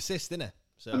he got the assist, didn't he?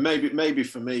 So. And maybe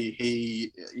for me,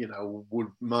 he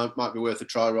might be worth a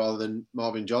try rather than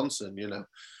Marvin Johnson.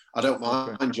 I don't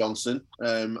mind Johnson.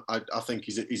 I think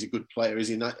he's a good player. Is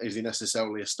he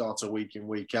necessarily a starter week in,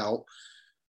 week out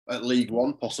at League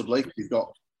One? Possibly. He's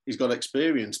got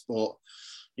experience, but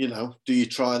do you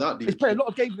try that? He's played a lot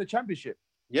of games in the Championship.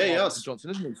 Yeah, he has. Johnson,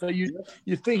 isn't he? So you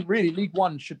think really League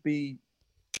One should be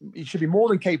more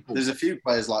than capable. There's a few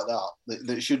players like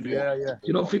that should be. Yeah.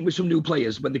 You don't think with some new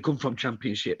players when they come from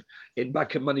Championship, in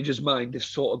back of manager's mind, they've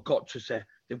sort of got to say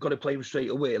they've got to play him straight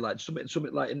away, like something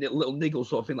like a little niggle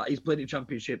sort of thing, like he's played in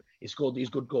Championship, he scored these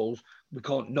good goals, we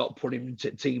can't not put him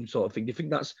into team sort of thing. Do you think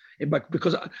that's in back?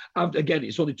 Because again,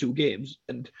 it's only 2 games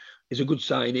and it's a good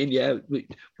signing, yeah,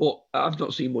 but I've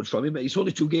not seen much from him. It's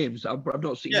only 2 games. I've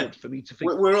not seen much for me to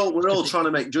think. We're all trying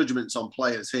to make judgments on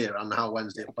players here and how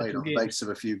Wednesday played on the basis of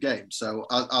a few games. So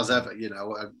as ever,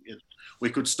 we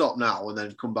could stop now and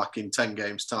then come back in 10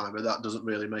 games time, but that doesn't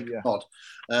really make a pod.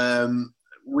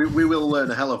 We will learn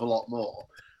a hell of a lot more,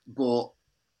 but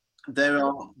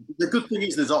the good thing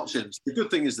is there's options.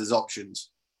 There's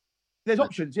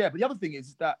options, yeah. But the other thing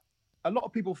is that a lot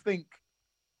of people think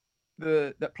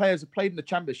that players have played in the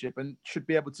Championship and should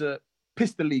be able to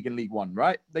piss the league in League One,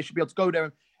 right? They should be able to go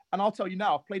there. And I'll tell you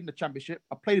now, I've played in the Championship,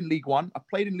 I've played in League One, I've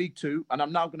played in League Two, and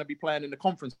I'm now going to be playing in the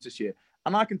Conference this year.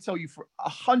 And I can tell you for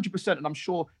 100%, and I'm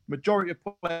sure majority of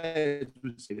players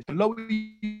would say this, the lower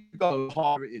you go, the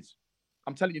harder it is.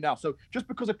 I'm telling you now. So just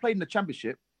because I played in the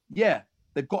Championship, yeah,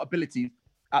 they've got ability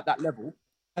at that level.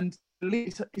 And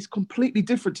it's completely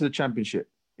different to the Championship.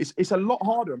 It's a lot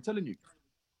harder, I'm telling you.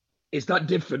 It's that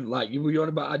different. Like you were on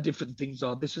about how different things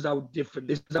are. This is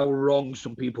how wrong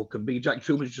some people can be. Jack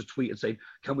Truman's just tweeted saying,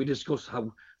 "Can we discuss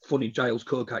how funny Giles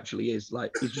Cook actually is?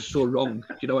 Like he's just so wrong."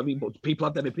 Do you know what I mean? But people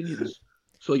have their opinions,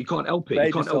 so you can't help it.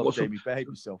 Behave yourself, Jamie. Behave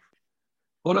yourself.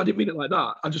 Oh, no, I didn't mean it like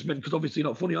that. I just meant because obviously you're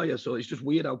not funny, are you? So it's just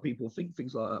weird how people think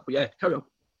things like that. But yeah, carry on.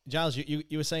 Giles, you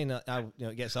were saying that how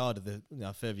it gets harder the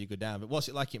further you go down. But what's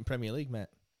it like in Premier League, mate?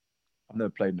 I've never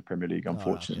played in the Premier League,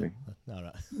 unfortunately. All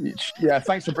right. Yeah,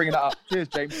 thanks for bringing that up. Cheers,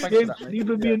 James. Thanks for that, mate.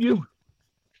 Neither me and you.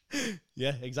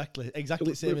 Yeah, exactly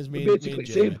same as me and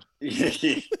Jamie.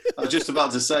 Yeah. I was just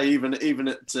about to say, even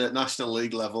at National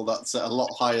League level, that's a lot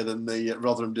higher than the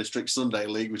Rotherham District Sunday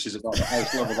League, which is about the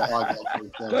highest level that I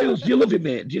got. Giles, do you love it,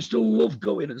 mate? Do you still love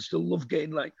going and still love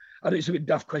getting like? I know it's a bit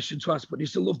daft question to ask, but do you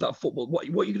still love that football? What are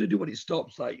you going to do when it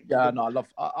stops? Like, yeah, no, I love.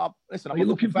 Listen, are you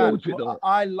looking forward to it? Though?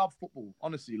 I love football,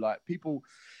 honestly. Like people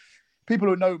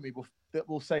who know me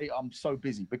will say I'm so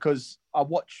busy because I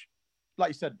watch.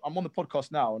 Like you said, I'm on the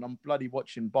podcast now and I'm bloody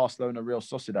watching Barcelona Real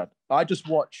Sociedad. I just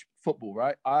watch football,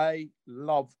 right? I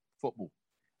love football.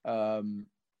 And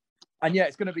yeah,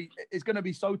 it's gonna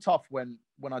be so tough when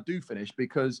I do finish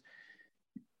because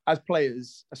as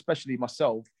players, especially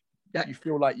myself, you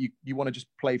feel like you want to just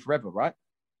play forever, right?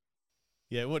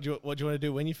 Yeah, what do you want to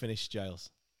do when you finish,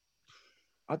 Giles?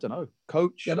 I don't know,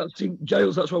 coach. Yeah,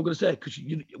 Giles, that's what I'm gonna say, because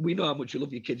we know how much you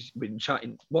love your kids. You've been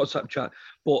chatting, WhatsApp chat,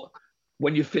 but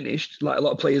when you're finished, like a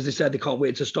lot of players, they said they can't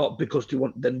wait to stop because they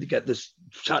want them to get this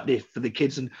Saturday for the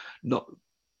kids and not.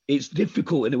 It's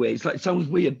difficult in a way. It's like it sounds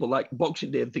weird, but like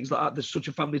Boxing Day and things like that, there's such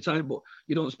a family time, but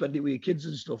you don't spend it with your kids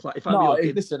and stuff. Like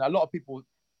listen, a lot of people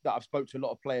that I've spoke to, a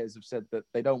lot of players have said that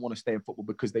they don't want to stay in football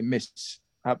because they miss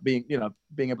being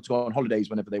able to go on holidays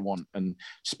whenever they want and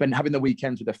having the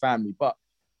weekends with their family. But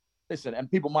listen, and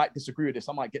people might disagree with this.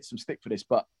 I might get some stick for this,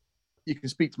 but you can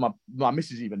speak to my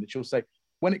missus even, and she'll say,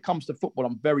 when it comes to football,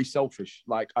 I'm very selfish.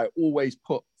 Like I always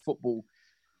put football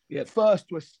first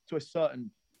to a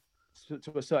certain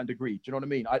degree. Do you know what I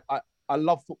mean? I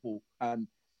love football, and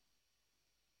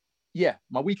yeah,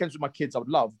 my weekends with my kids I would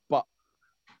love, but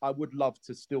I would love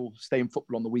to still stay in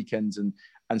football on the weekends and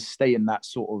stay in that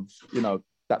sort of, you know,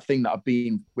 that thing that I've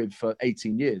been with for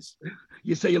 18 years.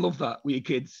 You say you love that with your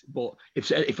kids, but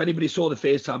if anybody saw the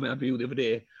FaceTime I had the other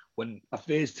day, when I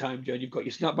FaceTimed you and you've got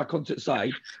your snapback onto the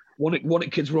side, one of the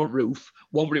kids were on roof,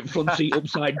 one were in front seat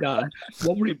upside down,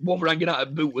 one were hanging out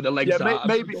of boot with their legs out.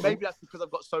 Maybe that's because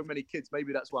I've got so many kids.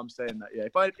 Maybe that's why I'm saying that. Yeah,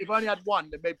 if I only had one,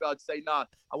 then maybe I'd say, nah,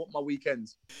 I want my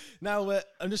weekends. Now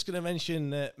I'm just going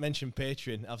to mention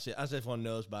Patreon. Obviously, as everyone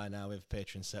knows by now, we have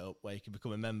Patreon set up where you can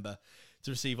become a member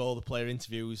to receive all the player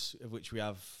interviews, of which we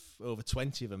have over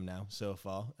 20 of them now so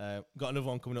far. Got another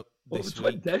one coming up this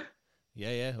week. 20?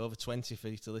 Yeah, over 20 for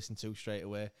you to listen to straight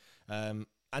away.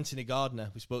 Anthony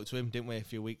Gardner, we spoke to him, didn't we, a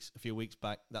few weeks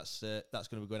back. That's going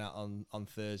to be going out on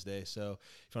Thursday. So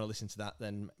if you want to listen to that,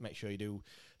 then make sure you do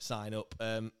sign up.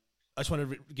 I just want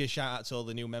to give a shout out to all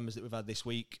the new members that we've had this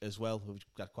week as well. We've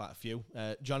got quite a few.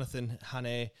 Jonathan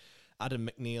Hannay, Adam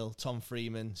McNeil, Tom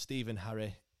Freeman, Stephen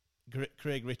Harry,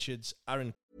 Craig Richards,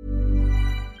 Aaron.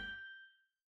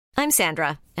 I'm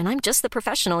Sandra, and I'm just the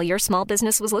professional your small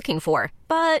business was looking for.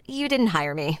 But you didn't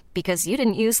hire me because you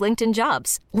didn't use LinkedIn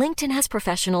Jobs. LinkedIn has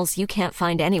professionals you can't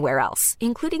find anywhere else,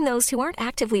 including those who aren't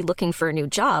actively looking for a new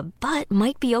job, but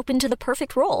might be open to the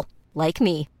perfect role, like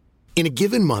me. In a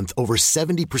given month, over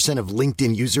 70% of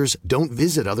LinkedIn users don't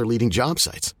visit other leading job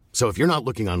sites. So if you're not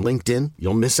looking on LinkedIn,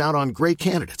 you'll miss out on great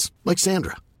candidates like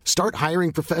Sandra. Start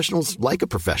hiring professionals like a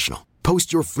professional.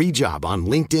 Post your free job on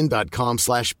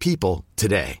linkedin.com/people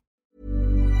today.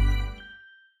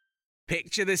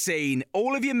 Picture the scene.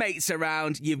 All of your mates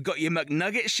around, you've got your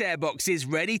McNugget share boxes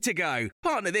ready to go.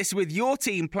 Partner this with your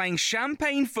team playing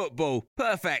champagne football.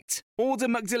 Perfect. Order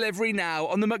McDelivery now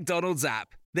on the McDonald's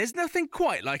app. There's nothing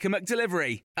quite like a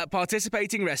McDelivery. At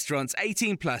participating restaurants,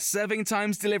 18 plus, serving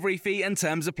times, delivery fee and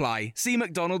terms apply. See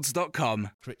mcdonalds.com.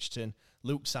 Crichton,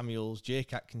 Luke Samuels,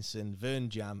 Jake Atkinson, Vern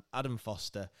Jam, Adam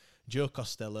Foster, Joe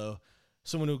Costello,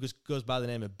 someone who goes by the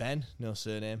name of Ben, no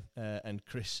surname, and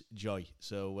Chris Joy.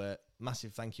 So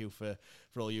massive thank you for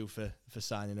all you for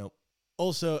signing up.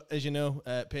 Also, as you know,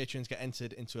 patrons get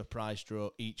entered into a prize draw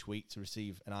each week to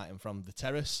receive an item from The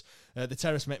Terrace. The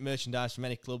Terrace make merchandise from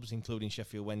many clubs, including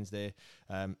Sheffield Wednesday,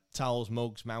 towels,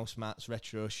 mugs, mouse mats,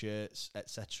 retro shirts,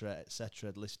 etc.,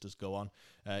 etc. The list does go on.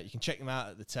 You can check them out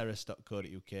at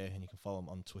theterrace.co.uk, and you can follow them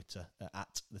on Twitter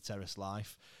at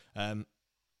TheTerraceLife.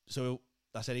 So,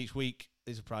 I said each week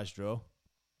is a prize draw.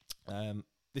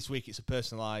 This week it's a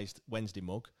personalised Wednesday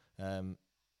mug.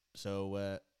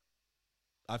 So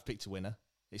I've picked a winner.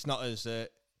 It's not as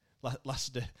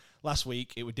last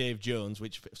week it was Dave Jones,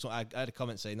 which so I had a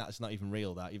comment saying that's not even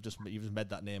real. That you've just made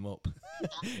that name up.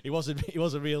 It was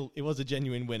a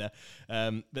genuine winner.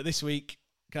 But this week,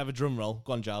 can I have a drum roll?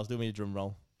 Go on, Giles, do me a drum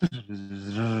roll.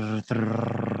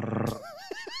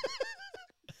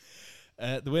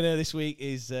 The winner this week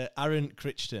is Aaron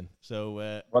Crichton.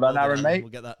 So well done, Aaron, mate.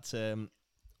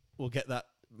 We'll get that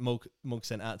mug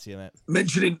sent out to you, mate.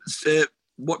 Mentioning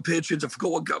what patrons, I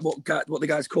forgot what the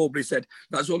guys called, but he said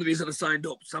that's the only reason I signed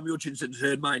up. Sammy Hutchinson's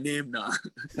heard my name now.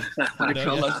 When he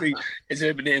called last week, he's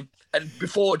heard my name. And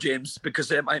before, James,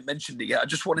 because I mentioned it yet, I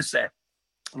just want to say,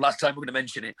 last time we're going to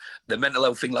mention it, the mental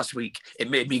health thing last week, it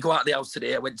made me go out of the house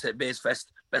today. I went to Base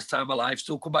Fest, best time of my life.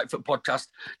 Still come back for the podcast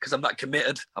because I'm not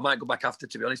committed. I might go back after,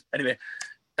 to be honest. Anyway,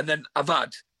 and then I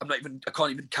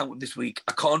can't even count this week.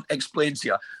 I can't explain to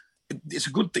you. It's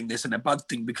a good thing, this, and a bad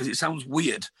thing, because it sounds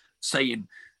weird saying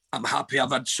I'm happy.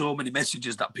 I've had so many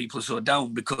messages that people are so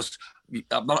down, because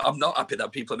I'm not happy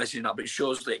that people are messaging that, but it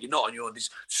shows that you're not on your own. There's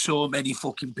so many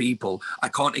fucking people. I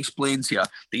can't explain to you.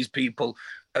 These people,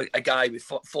 a guy with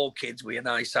 4 kids with a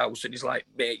nice house, and he's like,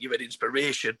 mate, you're an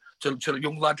inspiration to a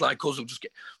young lad like us who just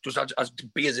has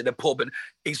beers in a pub. And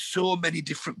it's so many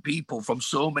different people from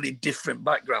so many different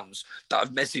backgrounds that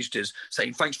have messaged us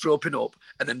saying thanks for opening up.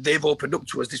 And then they've opened up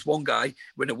to us. This one guy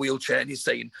in a wheelchair, and he's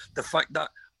saying the fact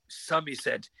that Sammy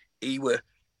said he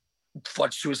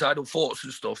had suicidal thoughts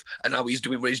and stuff, and now he's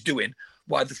doing what he's doing.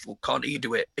 Why the fuck can't he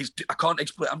do it? I can't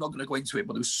explain. I'm not going to go into it,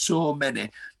 but there's so many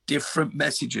different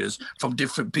messages from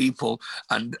different people,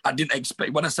 and I didn't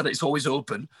expect. When I said it's always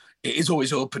open, it is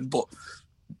always open, but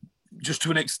just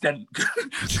to an extent,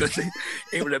 because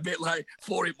it was a bit like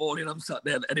 4 a.m. I'm sat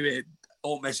there. Anyway,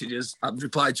 all messages. I've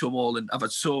replied to them all, and I've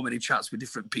had so many chats with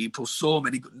different people, so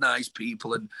many good, nice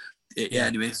people, and.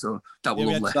 Anyway, so that was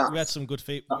lovely. We had some good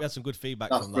feedback. We had some good feedback.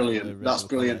 That's from brilliant. That. That's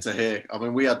brilliant to hear. I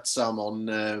mean, we had Sam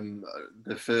on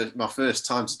my first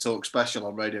Time to Talk special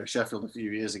on Radio Sheffield a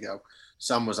few years ago.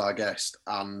 Sam was our guest,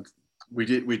 and we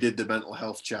did the mental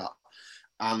health chat,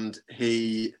 and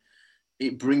it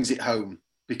brings it home.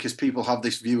 because people have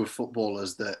this view of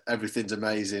footballers that everything's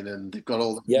amazing and they've got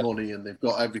all the money and they've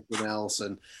got everything else.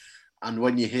 And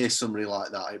when you hear somebody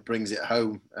like that, it brings it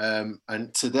home.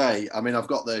 And today, I mean, I've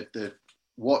got the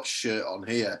watch shirt on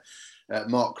here.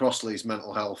 Mark Crossley's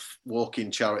mental health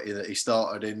walk-in charity that he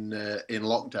started in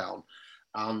lockdown.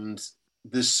 And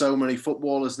there's so many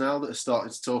footballers now that are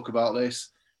starting to talk about this.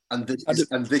 And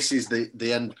this is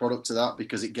the end product of that,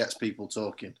 because it gets people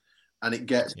talking. And it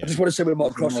gets... I just want to say with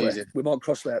Mark Crossley,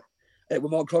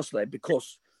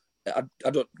 because I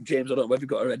don't, James, I don't know whether you've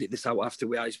got to edit this out after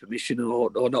we had his permission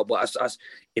or not, but as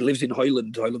he lives in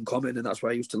Hoyland Common, and that's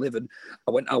where I used to live. And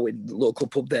I went out in the local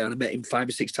pub there and I met him 5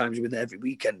 or 6 times. We were there every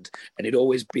weekend, and he'd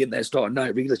always be in there starting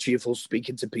night, really cheerful,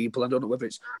 speaking to people. I don't know whether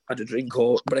it's had a drink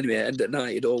but anyway, end at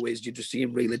night, you just see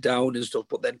him really down and stuff.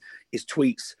 But then his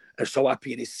tweets are so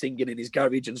happy, and he's singing in his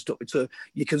garage and stuff. So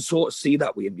you can sort of see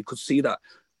that with him. You could see that,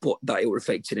 but that it were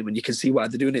affecting him, and you can see why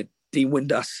they're doing it. Dean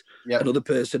Windass, another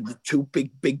person, 2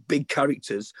 big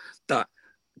characters that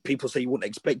people say you wouldn't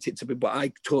expect it to be, but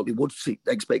I totally would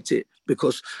expect it,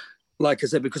 because, like I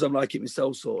said, because I'm like it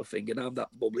myself sort of thing, and I'm that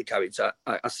bubbly character,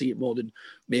 I see it more than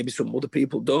maybe some other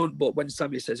people don't. But when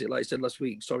Sammy says it, like I said last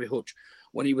week, sorry Hutch,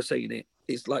 when he was saying it,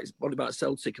 it's like what about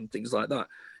Celtic and things like that.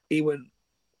 He went,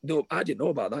 no, I didn't know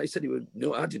about that. He said,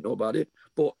 no, I didn't know about it,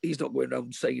 but he's not going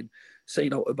around saying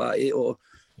out about it or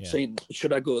saying,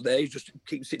 should I go there? He just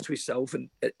keeps it to himself,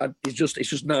 and it's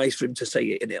just nice for him to say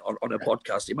it on a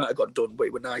podcast. It might have got done, but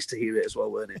it was nice to hear it as well,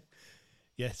 weren't it?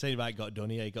 Yeah, saying about it got done.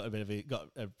 Yeah, he got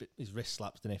his wrist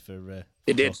slapped, didn't he? For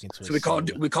it did. So we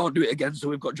can't do it again. So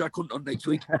we've got Jack Hunt on next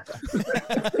week.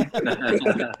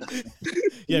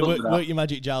 Yeah, work your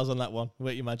magic, Giles, on that one.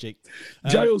 Work your magic,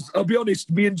 Giles. I'll be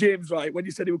honest. Me and James, right, when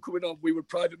you said he was coming on, we were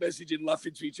private messaging,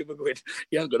 laughing to each other, going,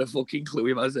 "He hasn't got a fucking clue,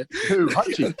 him, has he?" Who?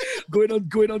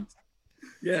 going on.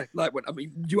 Yeah, like when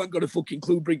you ain't got a fucking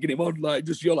clue bringing him on. Like,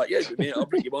 just you're like, yeah, mate, I'll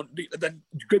bring him on. And then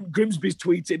Grimsby's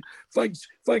tweeting, thanks,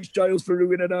 Giles, for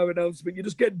ruining our announcement. You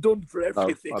just get done for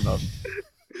everything. I know.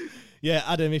 Yeah,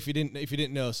 Adam, if you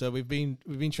didn't know, so we've been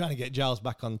trying to get Giles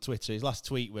back on Twitter. His last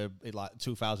tweet were like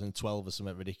 2012 or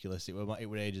something ridiculous. It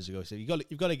were ages ago. So you've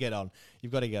got to get on.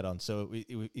 You've got to get on. So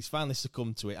he's finally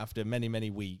succumbed to it after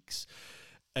many weeks.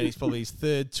 And it's probably his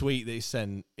 3rd tweet that he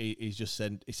sent. He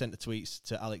sent the tweets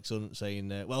to Alex Hunt saying,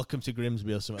 "Welcome to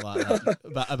Grimsby" or something like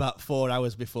that. about 4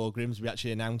 hours before Grimsby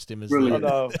actually announced him as brilliant.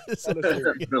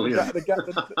 Brilliant.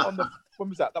 When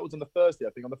was that? That was on the Thursday, I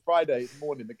think. On the Friday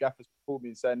morning, the gaffers called me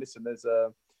and saying, "Listen,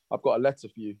 I've got a letter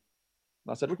for you." And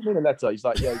I said, "What do you mean a letter?" He's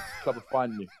like, "Yeah, the club will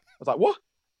fine you." I was like, "What?"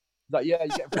 He's like, "Yeah,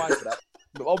 you're getting fined for that."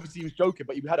 But obviously he was joking,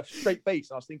 but he had a straight face,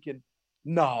 and I was thinking,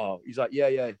 no. He's like,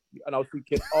 yeah. And I was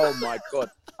thinking, oh my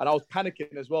God. And I was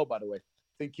panicking as well, by the way.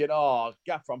 Thinking, oh,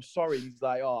 Gaffer, I'm sorry. He's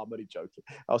like, oh, I'm only joking.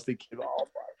 I was thinking, oh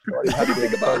my God.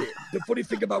 The funny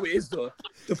thing about it is, though,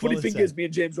 me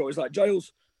and James are always like,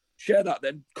 Giles, share that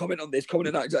then. Comment on this, comment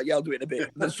on that. He's like, yeah, I'll do it in a bit.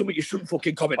 And then something you shouldn't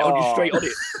fucking comment on, you straight on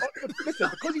it. Listen,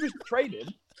 because he was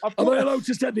training. Am I allowed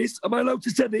to send this?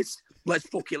 Let's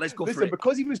fuck it. Let's go for it. Listen,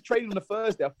 because he was training on a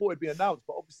Thursday, I thought it'd be announced.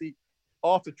 But obviously,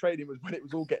 after training was when it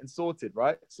was all getting sorted,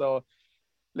 right? So,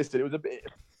 listen, it was a bit...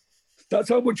 That's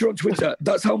how much you're on Twitter.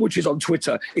 That's how much is on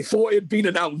Twitter. He thought it had been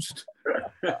announced.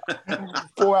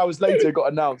 4 hours later, it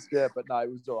got announced. Yeah, but no,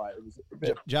 it was all right. It was a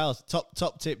bit... Giles,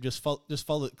 top tip: just follow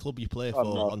the club you play for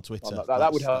on Twitter.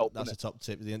 That would help. That's a top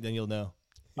tip. Then you'll know.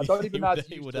 I don't even know how to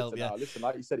use Twitter now. Yeah. Listen,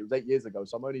 like you said, it was 8 years ago,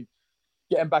 so I'm only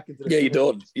getting back into the... Yeah, you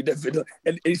don't. You definitely don't.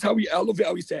 And it's how I love it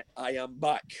how you say, I am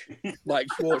back. Like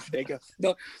Schwarzenegger.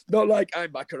 Not like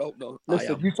I'm back. I don't know.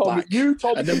 Listen, you told me.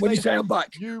 And then when you say I'm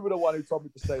back, you were the one who told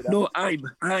me to say that. No, I'm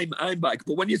back.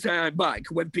 But when you say I'm back,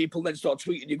 when people then start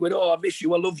tweeting you going, oh, I miss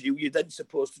you, I love you, you're then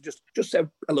supposed to just say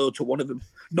hello to one of them,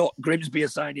 not Grimsby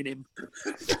assigning him.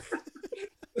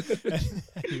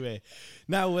 Anyway,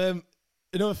 now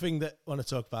another thing that I want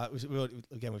to talk about,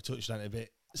 we've touched on it a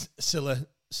bit, Silla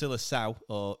Sow,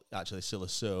 or actually Silla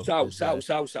So.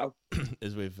 Sow.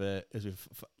 As we've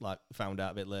found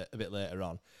out a bit later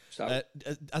on.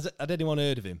 Had anyone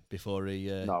heard of him before he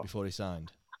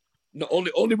signed? Not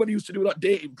only when he used to do that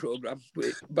dating program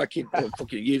back in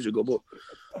fucking years ago, but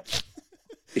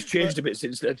it's changed a bit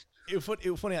since then. It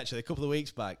was funny actually. A couple of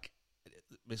weeks back,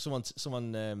 someone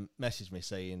messaged me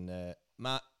saying,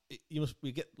 "Matt, you must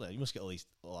get all these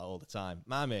all the time.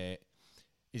 My mate,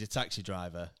 he's a taxi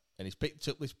driver." And he's picked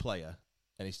up this player,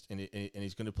 and he's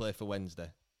going to play for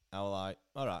Wednesday. I was like,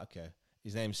 all right, okay.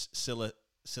 His name's Silla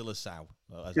Sow, as I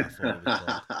thought he was called.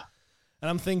 And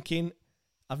I'm thinking,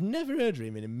 I've never heard of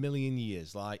him in a million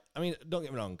years. Like, I mean, don't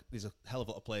get me wrong, there's a hell of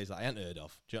a lot of players that I hadn't heard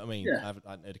of. Do you know what I mean? Yeah. I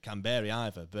hadn't heard of Canberra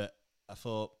either, but I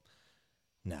thought,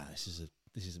 nah, this is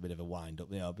this is a bit of a wind up,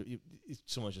 but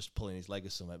someone's just pulling his leg or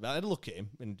something. But I had a look at him,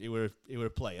 and he were a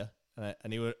player,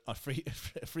 and he were a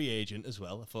free agent as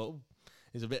well. I thought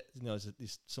there's a bit,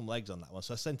 there's some legs on that one.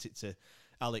 So I sent it to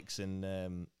Alex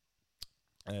and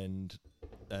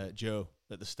Joe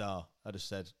at the Star. I just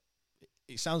said,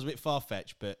 it sounds a bit far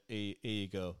fetched, but here you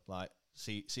go. Like,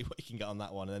 see what you can get on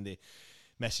that one. And then they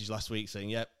messaged last week saying,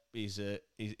 "Yep, he's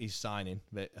signing."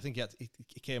 But I think he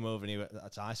came over and he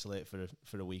had to isolate for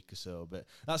a week or so. But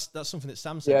that's something that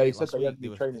Sam said. Yeah, he said last week.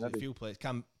 there were a few players.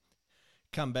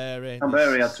 Canberra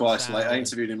had to isolate. I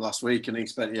interviewed him last week, and he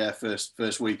spent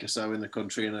first week or so in the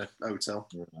country in a hotel.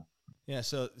 Yeah,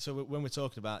 so when we're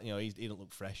talking about, he don't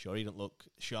look fresh or he don't look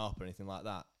sharp or anything like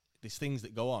that, there's things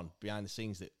that go on behind the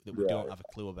scenes that we don't have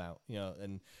a clue about,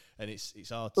 and it's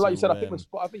hard to... Like you said, I think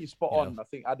you're spot on. I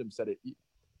think Adam said it.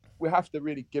 We have to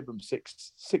really give them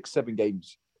 6-7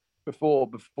 games before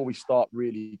we start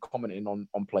really commenting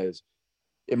on players,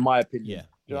 in my opinion. Yeah.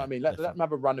 You know what I mean? Let them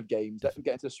have a run of games, let them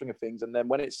get into the swing of things, and then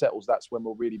when it settles, that's when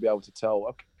we'll really be able to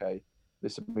tell, okay,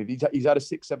 listen, he's had a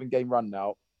 6-7 game run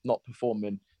now, not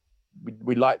performing.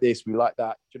 We like this, we like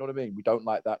that. Do you know what I mean? We don't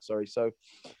like that, sorry. So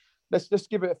let's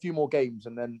give it a few more games,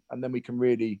 and then we can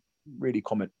really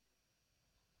comment.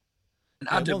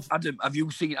 Adam, have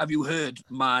you heard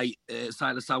my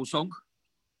Silas Howe song?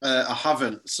 I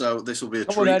haven't, so this will be a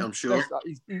treat, I'm sure.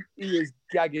 He is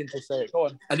gagging to say it. Go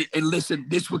on. And listen,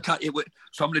 so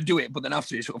I'm going to do it, but then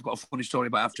after this, I've got a funny story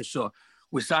about after. So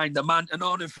we signed the man and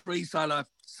honor free Salah.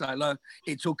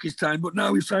 It took his time, but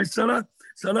now we've signed Salah.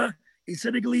 He's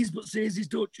Senegalese, but says he's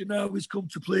Dutch, and now he's come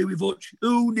to play with us.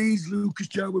 Who needs Lucas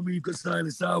Chow when we've got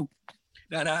Silas Howe?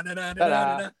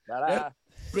 Yeah.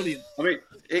 Brilliant. I mean,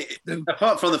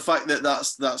 apart from the fact that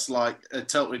that's like a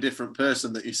totally different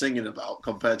person that you're singing about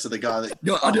compared to the guy that...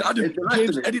 No, Adam,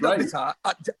 James, edit that bit out.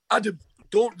 Adam,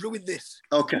 don't ruin this.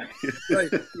 Okay. Right.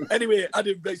 Anyway,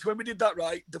 Adam, so when we did that,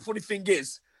 right, the funny thing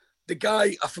is, the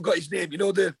guy, I forgot his name,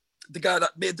 the guy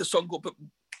that made the song up,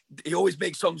 he always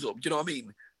makes songs up, do you know what I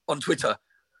mean, on Twitter.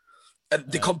 And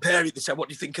they compare it, they say, what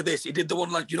do you think of this? He did the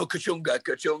one like, Kachunga,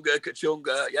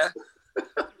 yeah?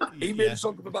 He made a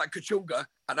song up about Kachunga,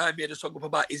 and I made a song up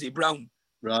about Izzy Brown.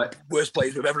 Right. Worst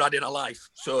players we've ever had in our life.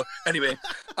 So anyway,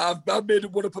 I've made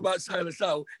one up about Silas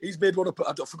Howe. He's made one up,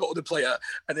 I forgot the player,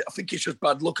 and I think it's just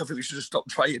bad luck. I think we should have stopped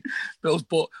trying.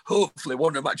 But hopefully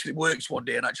one of them actually works one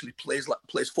day and actually plays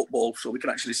football, so we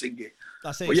can actually sing it.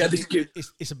 That's it. But yeah,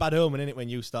 it's a bad omen, isn't it, when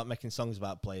you start making songs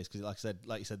about players? Because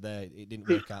like you said there, it didn't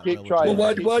work out well.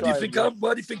 Well, why do you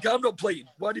think I'm not playing?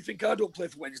 Why do you think I don't play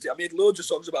for Wednesday? I made loads of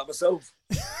songs about myself.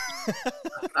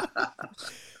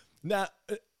 Now,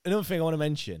 another thing I want to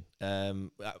mention,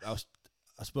 I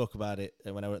spoke about it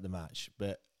when I were at the match,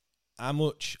 but how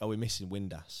much are we missing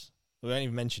Windass? We haven't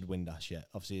even mentioned Windass yet.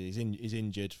 Obviously, he's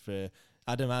injured for...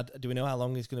 Adam, do we know how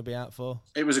long he's going to be out for?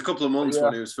 It was a couple of months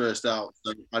when he was first out.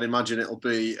 So I'd imagine it'll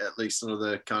be at least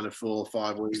another kind of 4 or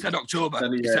 5 weeks. He said October.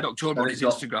 He said October on his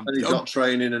Instagram. And he's got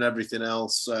training and everything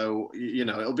else. So,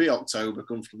 it'll be October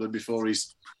comfortably before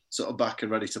he's sort of back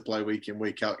and ready to play week in,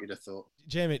 week out, you'd have thought.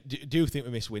 Jamie, do you think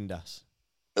we miss Windass?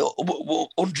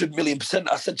 100 million%.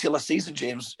 I said to you last season,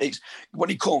 James, when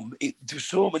he come, there were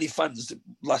so many fans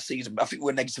last season. I think we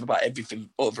were negative about everything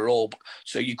overall,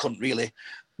 so you couldn't really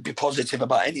be positive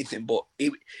about anything. But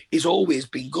he's always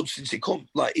been good since he come.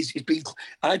 Like he's been.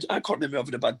 I can't remember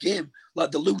having a bad game.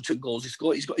 Like the Luton goals,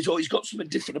 he's always got something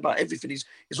different about everything. He's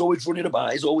always running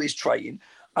about. He's always trying.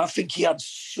 I think he had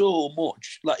so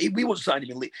much. Like we won't sign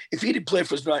him in League. If he didn't play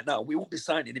for us right now, we won't be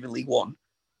signing him in League One.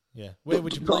 Yeah. Where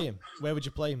would you play him? Where would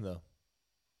you play him, though?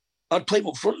 I'd play him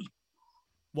up front.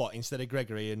 What, instead of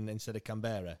Gregory and instead of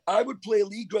Canberra? I would play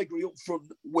Lee Gregory up front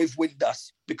with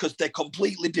Windass because they're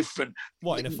completely different.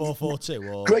 What, in a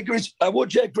 4-4-2? Or... Gregory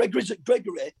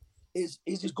is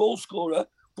his goal scorer,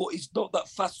 but he's not that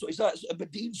fast. So he's like a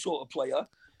Badine sort of player.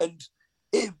 And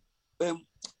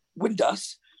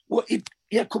Windass,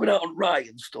 coming out on right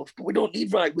and stuff, but we don't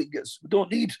need right wingers.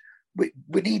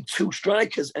 We need 2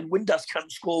 strikers, and Windass can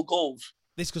score goals.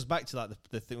 This goes back to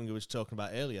the thing we were talking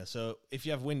about earlier. So if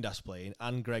you have Windass playing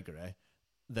and Gregory,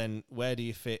 then where do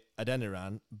you fit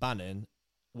Adeniran, Bannon,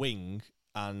 Wing,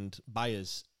 and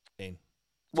Byers in?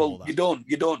 Well, you don't.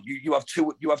 You have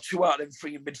two. You have 2 out of them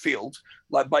 3 in midfield.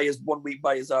 Like Byers, 1 week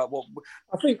Byers out.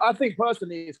 I think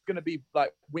personally, it's going to be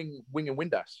like Wing and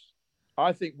Windass.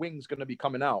 I think Wing's going to be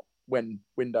coming out when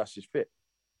Windass is fit.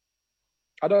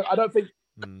 I don't think.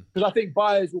 Because I think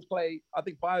Byers will play. I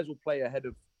think Byers will play ahead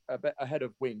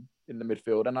of Wing in the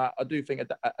midfield, and I do think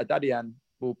Adadian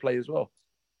will play as well.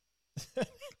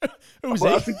 Who's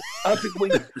Well, he? I think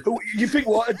you think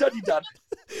what? A Danny Dan?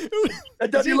 A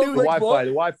Danny he long The legs,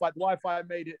 what? Wi-Fi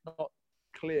made it not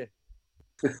clear.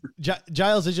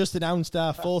 Giles has just announced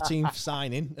our 14th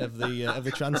signing of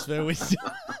the transfer window.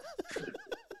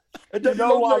 You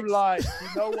know what I'm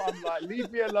like.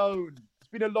 Leave me alone. It's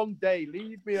been a long day.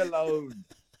 Leave me alone.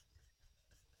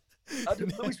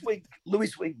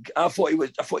 Lewis Wink. I thought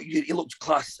he looked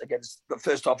class against the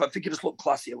first half. I think he just looked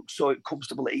classy. He looked so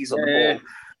comfortable at ease on the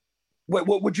ball.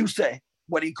 What would you say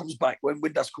when he comes back? When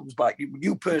Windass comes back?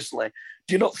 You personally,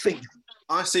 do you not think?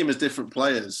 I see him as different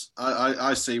players.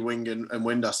 I see Wing and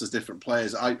Windass as different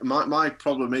players. My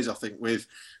problem is, I think, with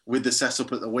the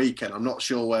setup at the weekend, I'm not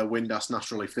sure where Windass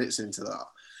naturally fits into that.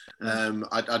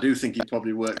 I do think he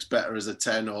probably works better as a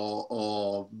 10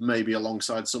 or maybe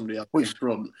alongside somebody else in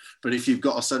front. But if you've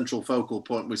got a central focal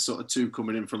point with sort of two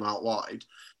coming in from out wide,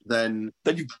 then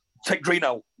you take Green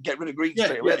out, get rid of Green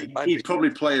straight away. He'd probably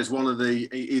play as one of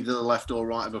either the left or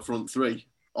right of a front three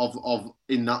of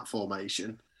in that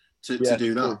formation to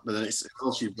do that. Cool. But then it's of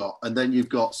course you've got, and then you've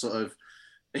got sort of.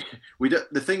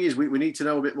 The thing is, we need to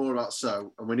know a bit more about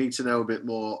So, and we need to know a bit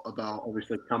more about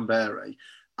obviously Canberra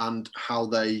and how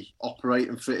they operate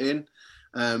and fit in.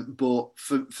 But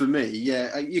for me,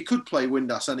 you could play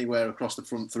Windass anywhere across the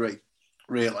front three,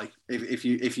 really, if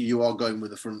you are going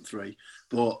with the front three.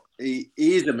 But he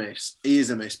is a miss. He is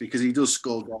a miss because he does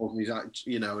score goals, and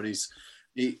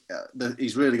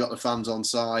he's really got the fans on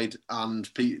side, and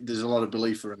there's a lot of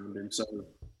belief around him. So.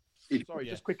 Sorry,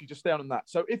 just quickly, just stay on that.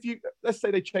 So if let's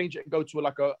say they change it and go to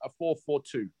like a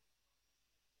 4-4-2.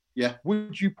 Yeah.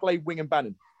 Would you play Wing and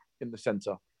Bannon in the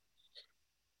centre?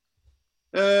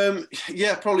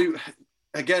 Yeah, probably.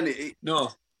 Again,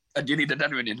 no. And you need a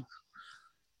Danny in.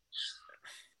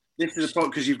 This is the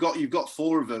problem because you've got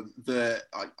four of them. That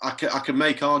I can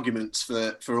make arguments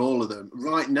for all of them.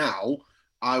 Right now,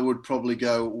 I would probably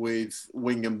go with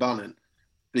Wing and Bannon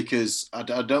because I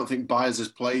don't think Byers has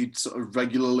played sort of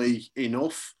regularly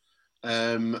enough,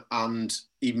 and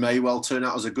he may well turn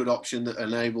out as a good option that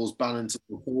enables Bannon to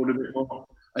move forward a bit more.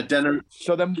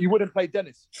 So then you wouldn't play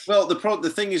Dennis? Well, the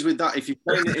thing is with that, if you're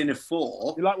playing it in a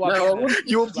 4... You like what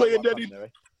you wouldn't play a Dennis?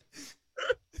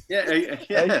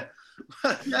 Yeah.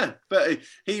 Yeah, but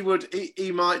he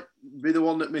might be the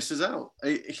one that misses out.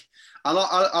 I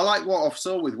like what I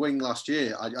saw with Wing last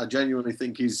year. I genuinely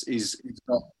think he's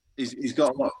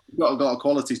got a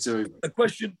quality to him. A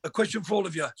question for all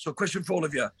of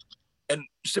you. And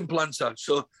simple answer.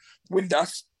 So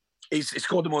Windass is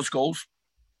scored the most goals.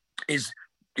 He's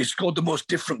scored the most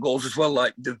different goals as well,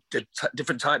 like the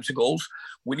different types of goals.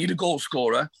 We need a goal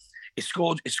scorer. He's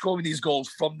scoring these goals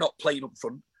from not playing up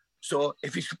front. So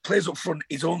if he plays up front,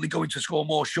 he's only going to score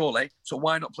more, surely. So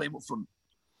why not play him up front?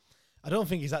 I don't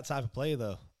think he's that type of player,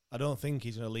 though. I don't think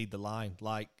he's going to lead the line.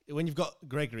 Like, when you've got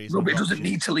Gregory... No, but he doesn't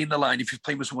need to lead the line if he's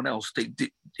playing with someone else.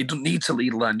 He doesn't need to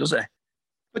lead the line, does he?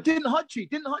 But didn't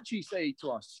Hutchie say to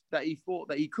us that he thought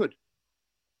that he could?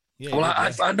 Yeah, well,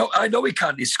 I know he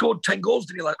can. He scored 10 goals,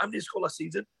 didn't he? Like, how many scored last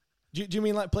season? Do you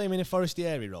mean like playing him in a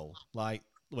Forestieri role? Like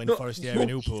when Forestieri and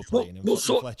Hooper were playing him?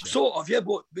 Sort of, yeah.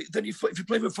 But then if you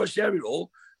play him in a Forestieri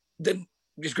role, then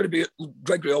there's going to be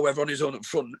Gregory or whoever on his own up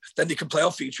front. Then they can play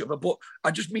off each other. But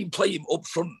I just mean play him up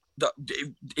front. That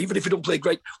even if he don't play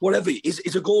great, whatever,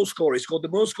 he's a goal scorer. He scored the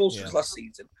most goals since last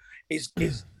season. He's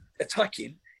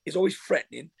attacking. He's always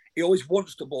threatening. He always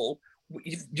wants the ball.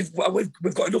 We've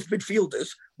got enough midfielders.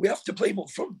 We have to play him up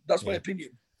front. That's my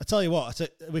opinion. I tell you what,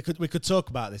 we could talk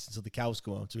about this until the cows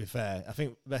come home. To be fair, I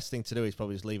think the best thing to do is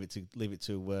probably just leave it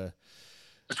to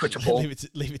a Twitter poll.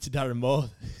 Leave it to Darren Moore.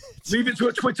 Leave it to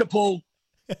a Twitter poll.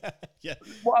 Yeah.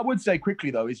 What I would say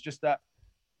quickly though is just that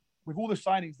with all the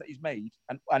signings that he's made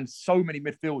and so many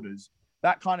midfielders,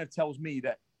 that kind of tells me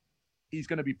that he's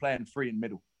going to be playing 3 in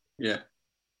middle. Yeah.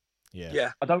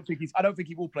 I don't think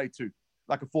he will play 2.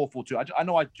 Like a 4-4-2. I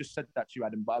know I just said that to you,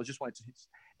 Adam, but I was just wanted to,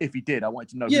 if he did, I wanted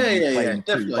to know. Yeah,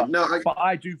 definitely. But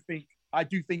I do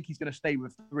think he's going to stay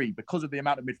with 3 because of the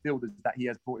amount of midfielders that he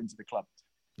has brought into the club.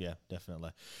 Yeah,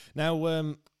 definitely.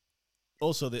 Now,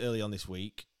 also early on this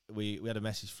week, we had a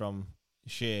message from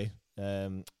Shea.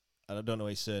 I don't know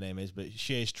what his surname is, but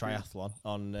Shea's Triathlon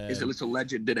on. He's a little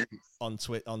legend, isn't he? On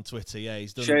Twitter, yeah,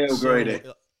 he's done. Shea O'Grady.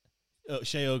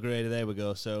 Shea O'Grady. There we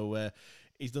go. So.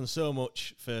 He's done so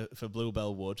much for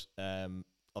Bluebell Wood.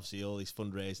 Obviously, all these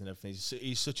fundraising and everything.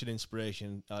 He's such an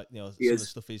inspiration. Some of the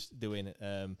stuff he's doing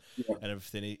and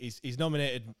everything. He's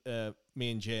nominated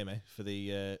me and Jamie for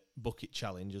the Bucket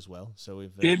Challenge as well. So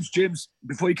we've James.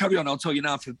 Before you carry on, I'll tell you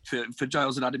now for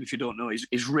Giles and Adam, if you don't know,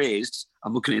 he's raised.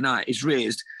 I'm looking at it now. He's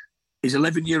raised He's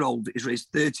 11-year-old. He's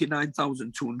raised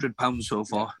 £39,200 so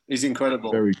far. He's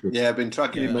incredible. Very good. Yeah, I've been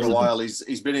tracking him for a while.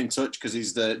 He's been in touch because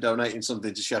he's donating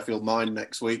something to Sheffield Mine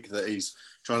next week that he's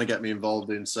trying to get me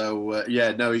involved in. So he's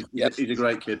a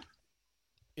great kid.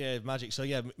 Yeah, magic. So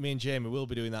yeah, me and Jamie will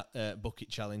be doing that bucket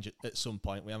challenge at some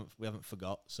point. We haven't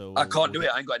forgot. So I can't do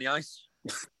it. I ain't got any ice.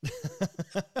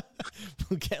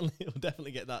 we'll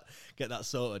definitely get that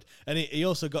sorted. And he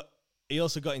also got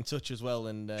in touch as well.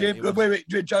 And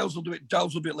wait, Giles will do it.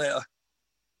 Giles will do it later.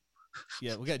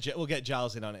 Yeah, we'll get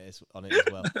Giles in on it as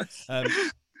well.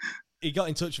 He got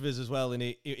in touch with us as well, and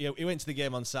he went to the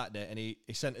game on Saturday, and he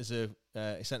sent us a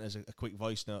quick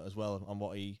voice note as well on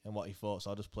what he thought. So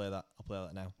I'll just play that. I'll play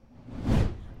that now.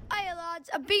 Hiya lads,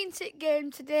 I've been to the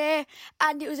game today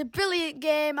and it was a brilliant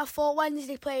game. I thought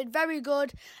Wednesday played very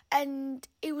good and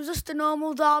it was just a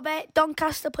normal derby.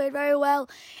 Doncaster played very well.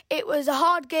 It was a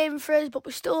hard game for us, but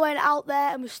we still went out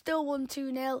there and we still won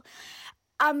 2-0.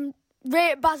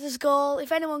 Rate Baz's goal.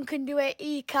 If anyone can do it,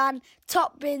 he can.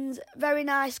 Top bins, very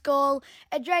nice goal.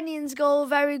 Adrenian's goal,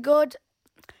 very good.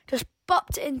 Just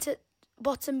bopped it into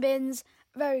bottom bins,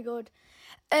 very good.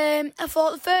 I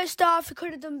thought the first half we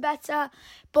could have done better,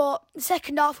 but the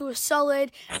second half we were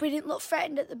solid. We didn't look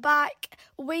threatened at the back.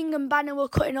 Wing and Banner were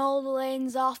cutting all the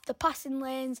lanes off, the passing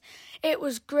lanes. It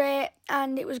was great,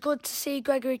 and it was good to see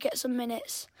Gregory get some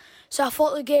minutes. So I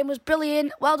thought the game was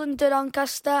brilliant. Well done to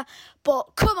Doncaster.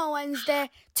 But come on Wednesday,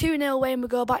 2-0 away and we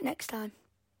go back next time.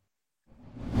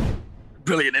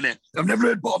 Brilliant, innit? I've never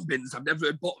heard bottom bins.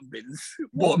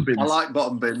 Bottom bins. I like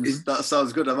bottom bins. That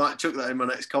sounds good. I might chuck that in my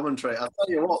next commentary. I'll tell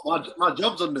you what, my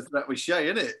job's under threat with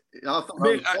Shay, innit?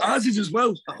 Ours is as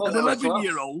well. An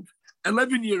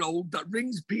 11-year-old that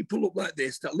rings people up like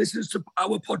this, that listens to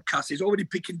our podcast, is already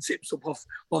picking tips up off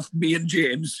me and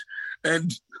James,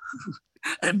 and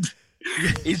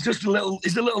he's just a little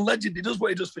legend. He does what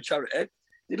he does for charity.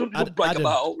 He doesn't brag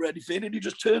about it or anything, and he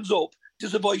just turns up,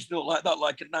 does a voice note like that,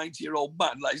 like a 90-year-old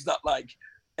man. Like, he's that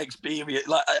experience,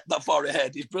 like that far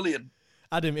ahead. He's brilliant.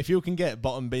 Adam, if you can get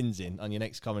bottom bins in on your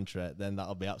next commentary, then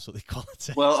that'll be absolutely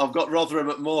quality. Well, I've got Rotherham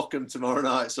at Morecambe tomorrow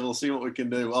night, so we'll see what we can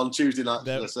do on Tuesday night.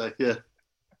 Yeah.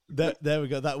 There we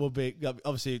go. That will be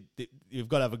obviously you've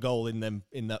got to have a goal in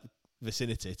that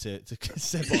vicinity to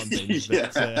set bottom bins.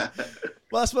 But,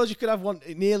 well, I suppose you could have one.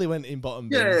 It nearly went in bottom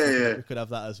bins. Yeah. We could have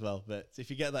that as well. But if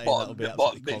you get that in, that'll be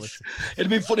absolutely quality. It'd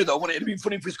be funny though, wouldn't it? It'd be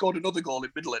funny if we scored another goal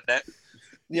in middle net.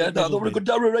 Yeah, that would have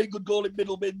got a very good goal in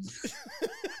middle bins.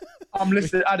 I'm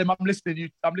listening, Adam. I'm listening to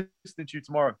you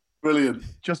tomorrow. Brilliant.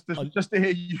 Just to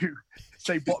hear you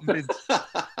say bottom bins.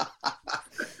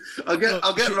 I'll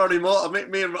get Ronnie Moore.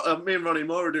 Me and Ronnie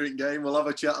Moore are doing game. We'll have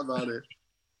a chat about it.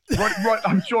 Right,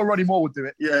 I'm sure Ronnie Moore would do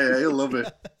it. Yeah, he'll love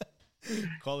it.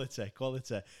 Quality.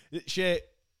 Shay,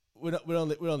 we're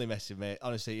only messing, mate.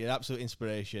 Honestly, you're an absolute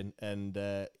inspiration, and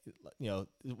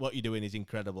what you're doing is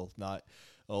incredible. Like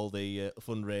all the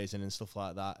fundraising and stuff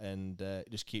like that, and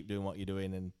just keep doing what you're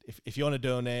doing. And if you want to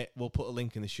donate, we'll put a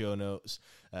link in the show notes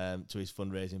to his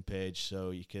fundraising page,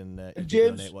 so you can. And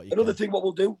James, donate what you another can. Thing, what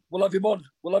we'll do, we'll have him on.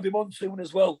 We'll have him on soon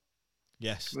as well.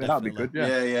 Yes, that'd be good.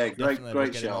 Yeah,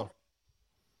 great show.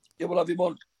 Yeah, we'll have him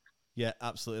on. Yeah,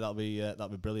 absolutely. That'll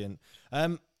be brilliant.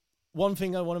 One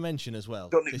thing I want to mention as well.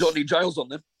 Don't need Giles on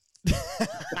them.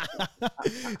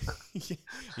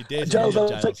 Giles, I'm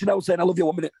texting out saying I love you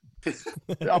 1 minute.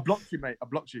 I blocked you, mate. I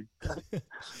blocked you.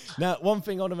 Now, one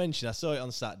thing I want to mention. I saw it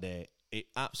on Saturday. It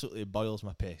absolutely boils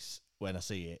my piss when I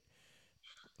see it.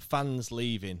 Fans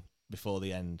leaving before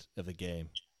the end of the game.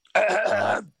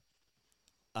 I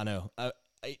know.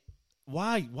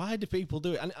 Why do people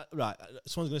do it? And right,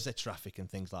 someone's going to say traffic and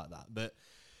things like that, but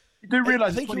you do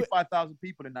realise there's 25,000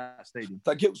 people in that stadium.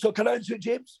 Thank you. So can I answer it,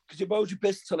 James? Because you both your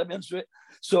pissed, so let me answer it.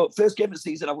 So first game of the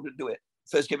season, I wouldn't do it.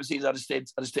 First game of the season, I'd have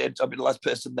stayed. I'd be the last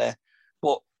person there.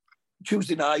 But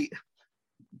Tuesday night,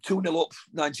 2-0 up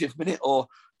 90th minute or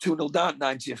 2-0 down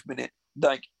 90th minute,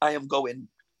 like I am going.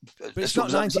 But it's not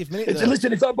 90th minute.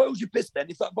 Listen, if that boils your piss,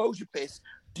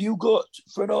 do you go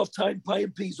for an half-time pie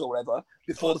and peas or whatever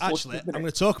before the 40th minute? I'm going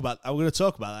to talk about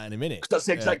that in a minute. Because that's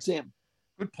the exact same.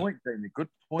 Good point, Damien. Good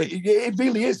point. It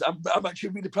really is. I'm actually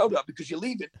really proud of that because you're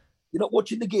leaving. You're not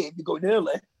watching the game. You're going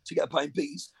early to get a pie and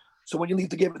peas. So when you leave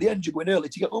the game at the end, you're going early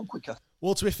to get home quicker.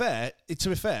 Well, to be fair,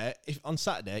 if on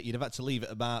Saturday you'd have had to leave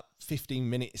at about 15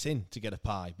 minutes in to get a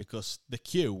pie because the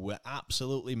queue were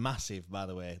absolutely massive. By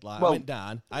the way, I went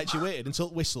down. I actually waited until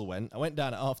the whistle went. I went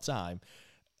down at half time,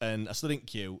 and I stood in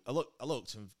queue. I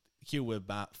looked, and the queue were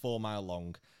about 4 mile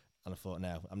long, and I thought,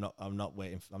 no, I'm not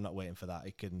waiting for that.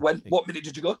 What minute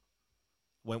did you go?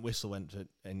 When whistle went to.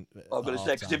 I'm going to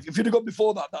say because if you'd have gone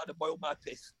before that, that'd have boiled my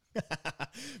piss.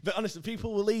 But honestly,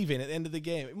 people were leaving at the end of the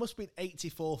game. It must have been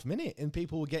 84th minute, and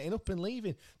people were getting up and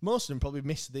leaving. Most of them probably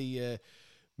missed the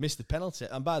penalty.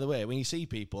 And by the way, when you see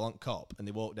people on cop and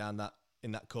they walk down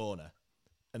in that corner,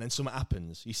 and then something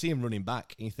happens, you see them running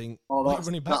back, and you think, "Oh, what are you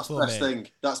running back for, best thing.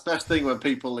 That's best thing when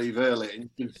people leave early, and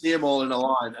you can see them all in a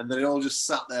line, and they all just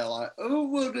sat there like, "Oh,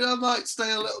 well, I might stay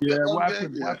a little bit longer." What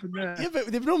happened there? Yeah, but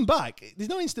they've run back. There's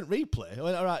no instant replay.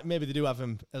 Well, all right, maybe they do have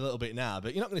them a little bit now,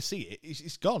 but you're not going to see it.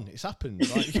 It's gone. It's happened.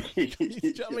 Like, you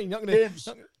know what I mean? Not going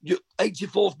to.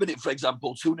 84th minute, for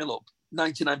example, 2-0 up,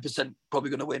 99% probably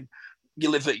going to win. You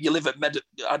live at you live at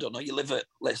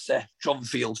let's say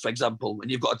Tronfield, for example, and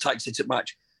you've got a taxi to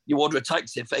match. You order a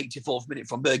taxi for 84th minute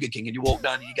from Burger King, and you walk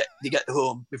down and you get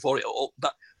home before it.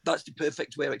 That's the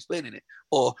perfect way of explaining it.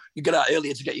 Or you get out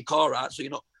earlier to get your car out, so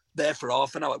you're not there for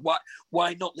half an hour.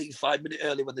 Why not leave 5 minutes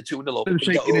early when they're 2-0 up? Adam's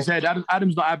shaking his head.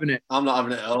 Adam's not having it. I'm not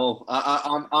having it at all.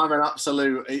 I'm an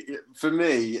absolute. For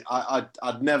me,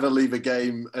 I'd never leave a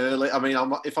game early. I mean,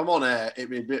 if I'm on air, it'd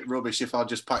be a bit rubbish if I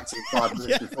just packed in 5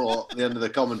 minutes before the end of the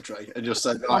commentary and just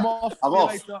said, "I'm off.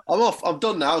 I'm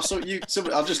done now." So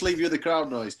I'll just leave you the crowd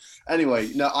noise.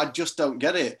 Anyway, no, I just don't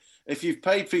get it. If you've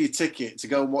paid for your ticket to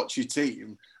go and watch your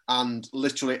team, and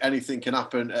literally anything can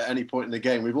happen at any point in the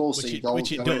game. We've all seen goals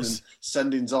going in and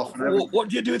sendings off. What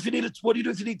do you do if you need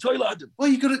toilet, Adam? Well,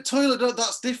 you got a toilet.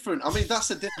 That's different. I mean,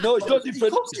 that's a different. No, it's not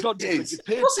different. It's not different.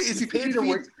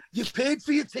 You paid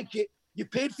for your ticket. You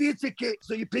paid for your ticket,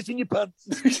 so you're pissing your pants.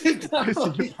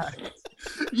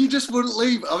 You just wouldn't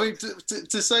leave. I mean,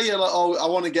 to say you're like, "Oh, I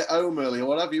want to get home early" or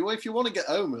whatever. Well, if you want to get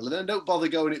home early, then don't bother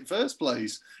going in the first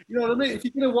place. You know what I mean? If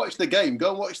you're going to watch the game, go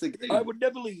and watch the game. I would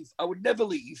never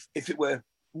leave if it were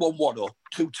 1-1 or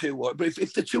 2-2. But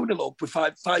if they're 2-0 up with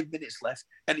five minutes left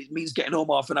and it means getting home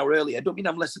half an hour early, I don't mean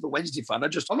I'm less of a Wednesday fan.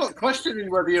 I'm not questioning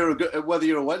whether you're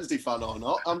a Wednesday fan or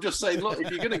not. I'm just saying, look,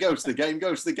 if you're going to go to the game,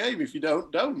 go to the game. If you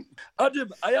don't.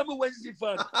 Adam, I am a Wednesday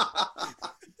fan.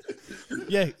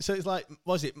 Yeah, so it's like,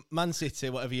 was it Man City,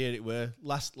 whatever year it were,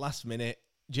 last minute,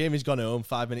 Jamie's gone home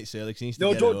 5 minutes early because he needs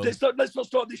to get home. Let's not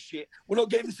start this shit. We're not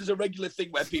getting this as a regular thing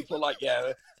where people are like,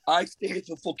 yeah, I stay here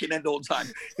till fucking end all time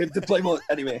to play more.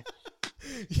 Anyway.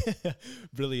 Yeah,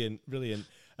 brilliant.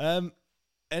 And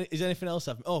is anything else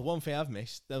one thing I've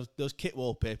missed, those kit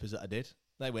wallpapers that I did,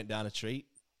 they went down a treat.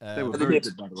 They were very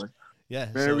good, by the way.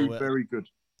 Yeah. Very good.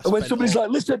 And when somebody's like,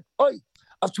 listen,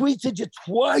 I've tweeted you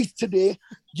twice today.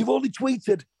 You've only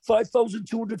tweeted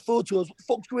 5,200 photos. What the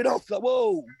fuck's going off? Like,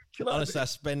 whoa. Honestly, I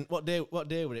spent what day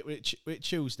were it? Were it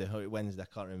Tuesday or Wednesday? I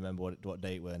can't remember what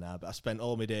day it were now. But I spent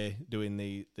all my day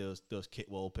doing those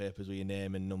kit wallpapers with your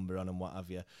name and number on and what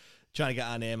have you, trying to get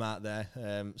our name out there.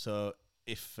 So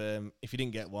if you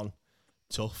didn't get one,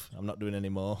 tough. I'm not doing any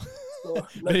more. So,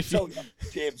 let me tell you,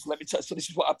 James. So this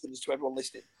is what happens to everyone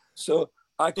listening. So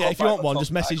if you want one,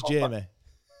 just message Jamie.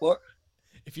 What?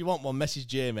 If you want one, message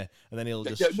Jamie, and then he'll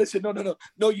just... Listen,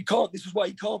 no, you can't. This is why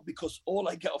you can't, because all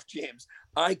I get off James,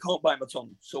 I can't bite my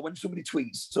tongue. So when somebody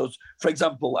tweets, so for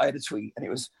example, I had a tweet, and it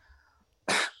was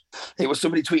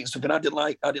somebody tweeting something I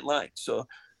didn't like. So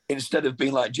instead of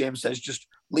being like James says, just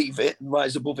leave it and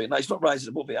rise above it. No, it's not rising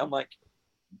above it. I'm like,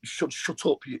 shut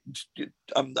up.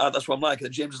 That's what I'm like.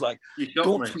 And James is like,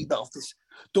 don't tweet that off this.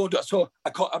 Don't do it. So I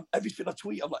can't. Everything I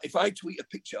tweet, I'm like, if I tweet a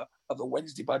picture of the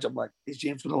Wednesday badge, I'm like, is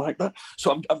James gonna like that?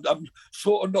 So I'm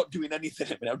sort of not doing anything.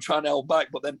 I mean, I'm trying to help back,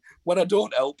 but then when I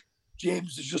don't help,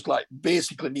 James is just like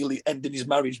basically nearly ending his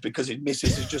marriage because his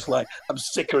missus is just like, I'm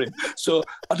sick of him. So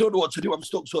I don't know what to do. I'm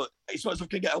stuck. So it's not as if I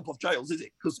can get help off Giles, is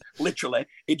it? Because literally,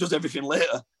 he does everything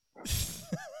later.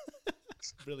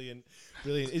 Brilliant.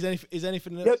 Is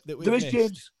anything that we've there is missed?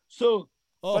 James. So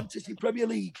Fantasy Premier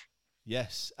League.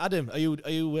 Yes, Adam, are you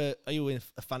in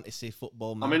a fantasy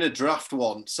football man? I'm in a draft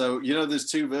one. So there's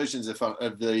two versions of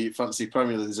the Fantasy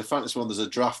Premier League. There's a fantasy one. There's a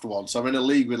draft one. So I'm in a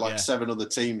league with 7 other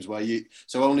teams where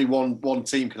only one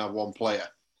team can have one player.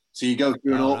 So you go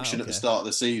through an auction at the start of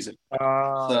the season.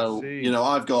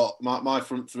 I've got my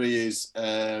front three is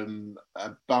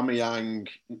Aubameyang,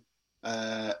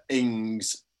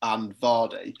 Ings, and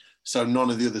Vardy. So none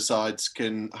of the other sides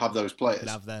can have those players.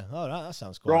 That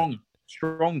sounds cool.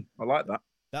 Strong. I like that.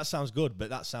 That sounds good, but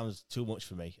that sounds too much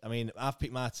for me. I mean, I've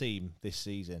picked my team this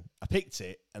season. I picked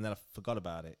it, and then I forgot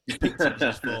about it. I picked it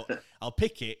because I thought, I'll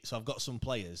pick it, so I've got some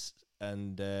players.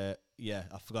 And, I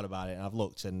forgot about it, and I've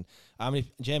looked. And how many,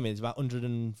 Jamie, there's about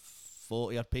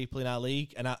 140-odd people in our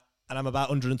league, and I'm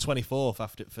about 124th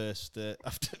after the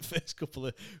first couple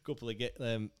of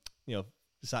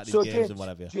Saturday games James, and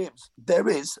whatever. James, there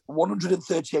is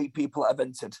 138 people that have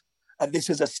entered, and this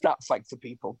is a stat fact for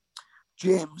people.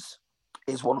 James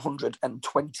is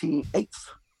 128th.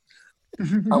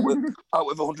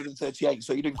 out of 138.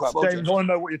 So you're doing quite well, James, I want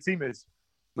to know what your team is.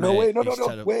 No, Mate,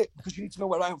 wait, wait, because you need to know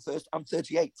where I am first. I'm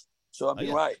 38, so I'm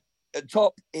being right. At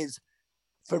top is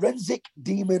Forensic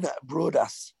Demon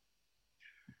Brodas.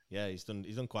 Yeah, he's done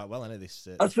quite well, hasn't he? This.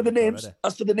 As for the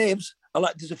names, I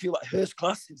like. There's a few like Hearst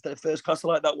Class instead of First Class. I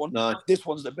like that one. No. This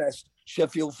one's the best.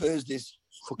 Sheffield Thursdays.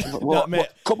 Fucking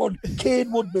what? Come on,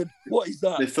 Kane Woodman. What is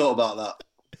that? They thought about that.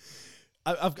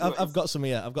 I've got some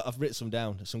here. I've written some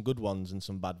down. Some good ones and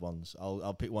some bad ones.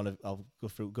 I'll pick one. I'll go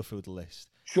through the list.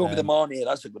 Show me the Marnie.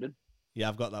 That's a good one. Yeah,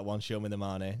 I've got that one. Show me the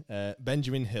Marnie.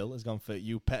 Benjamin Hill has gone for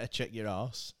you. Better check your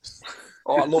arse.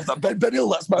 Oh, I love that. Ben Hill.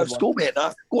 That's my schoolmate.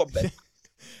 Now go on, Ben.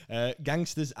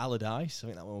 Gangsters Allardyce. I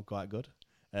think that one was quite good.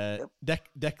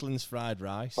 Declan's fried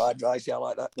rice. Fried rice. Yeah, I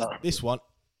like that. This one.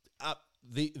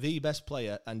 The best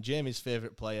player and Jamie's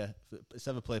favourite player that's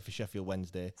ever played for Sheffield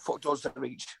Wednesday. Fuck does that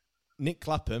reach? Nick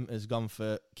Clapham has gone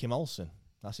for Kim Olsen.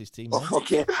 That's his team. Oh,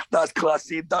 okay, that's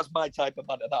classy. That's my type of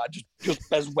man. That just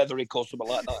best Weatherick or something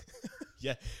like that.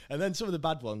 Yeah, and then some of the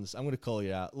bad ones. I'm going to call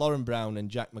you out. Lauren Brown and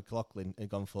Jack McLaughlin have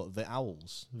gone for the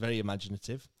Owls. Very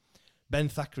imaginative. Ben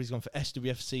Thackeray's gone for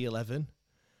SWFC 11.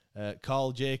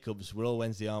 Carl Jacobs, we're all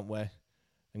Wednesday, aren't we?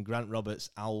 And Grant Roberts,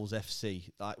 Owls FC.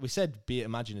 Like we said, be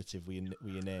imaginative with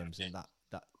your names, and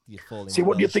that you're falling. See,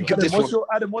 what do you think of this one?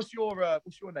 Adam, what's your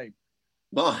name?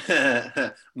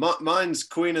 Mine's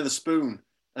Queen of the Spoon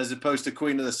as opposed to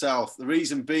Queen of the South. The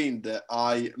reason being that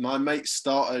my mate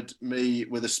started me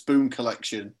with a spoon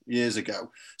collection years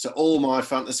ago. So all my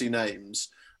fantasy names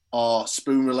are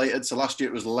spoon related. So last year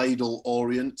it was Ladle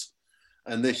Orient,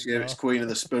 and this year it's Queen of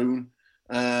the Spoon.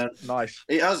 Nice.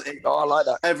 I like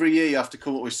that. Every year you have to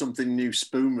come up with something new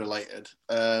spoon related,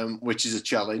 which is a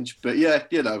challenge. But yeah,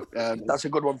 that's a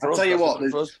good one for us. I'll tell you what,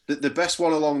 the best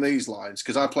one along these lines,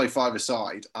 because I play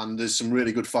five-a-side, and there's some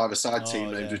really good five-a-side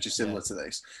team names which are similar to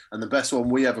this. And the best one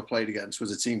we ever played against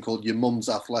was a team called Your Mum's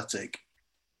Athletic.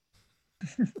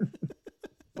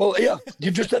 Well, yeah,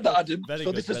 you just said that, Adam. Very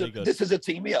so good, this is a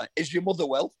team here. Is your mother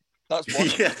well? That's one.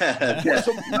 Yeah.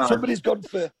 Somebody's gone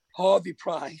for Harvey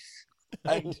Price.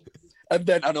 And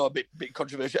then I know a bit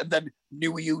controversial. And then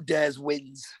New You Dares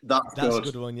wins. That's a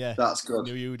good one, yeah. That's good.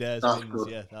 New You Dares that's wins, good.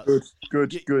 yeah. That's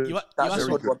good. That's a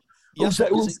good one.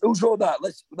 Who's wrote that?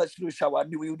 Let's do a shout out.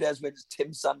 New You Dares wins.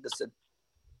 Tim Sanderson.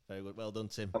 Very good. Well done,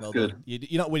 Tim. That's well good. done.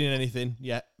 You're not winning anything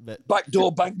yet, but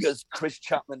backdoor bangers. Chris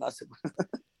Chapman. That's it.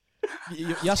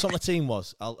 you asked what my team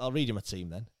was. I'll read you my team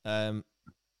then.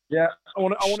 Yeah, I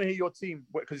want to hear your team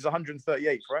because it's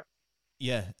 138, right?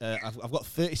 Yeah, I've got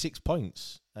 36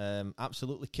 points.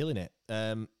 Absolutely killing it.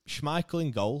 Schmeichel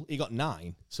in goal, he got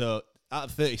 9. So out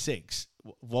of 36,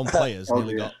 one player's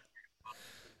nearly got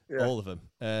all of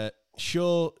them.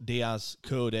 Shaw, Diaz,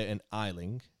 Code, and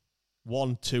Eiling.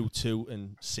 1, 2, 2,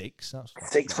 and 6. That's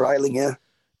 6 for Eiling, yeah.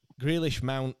 Grealish,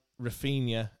 Mount,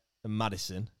 Rafinha, and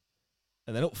Maddison.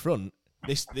 And then up front,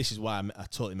 this is why I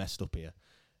totally messed up here.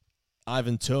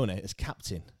 Ivan Toney as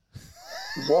captain.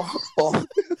 What? Oh.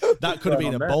 That could have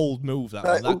been a bold move.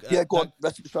 That one. Go on.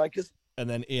 Rest of the strikers. And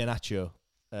then Ian Acho.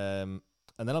 And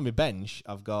then on my bench,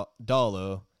 I've got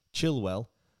Darlow, Chilwell,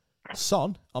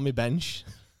 Son on my bench.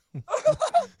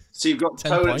 So you've got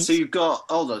 10 Tony. points. So you've got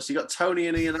So you got Tony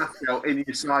and Ian Acho in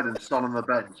your side and Son on the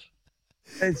bench.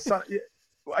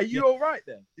 Are you all right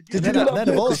then? Did you do that on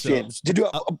purpose, James? Did you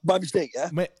by mistake? Yeah.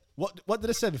 Mate, what did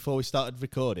I say before we started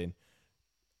recording?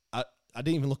 I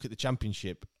didn't even look at the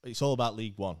championship. It's all about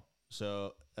League One.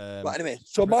 So right, anyway,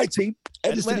 so my team,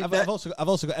 Edison. I've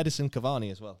also got Edison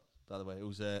Cavani as well, by the way,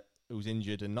 who's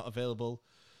injured and not available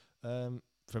for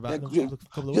about a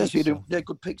couple of weeks. Yes, you do. Yeah,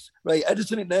 good picks. Right,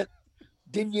 Edison in there.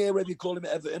 Digne, whatever you call him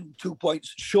at Everton, 2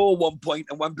 points. Shaw 1 point,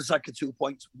 and Wan-Bissaka 2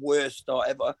 points. Worst start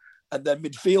ever. And then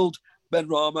midfield, Ben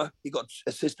Rama, he got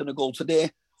assist and a goal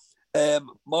today.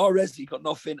 Mahrez, he got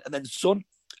nothing, and then Son,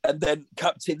 and then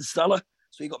captain Salah.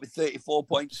 So he got me 34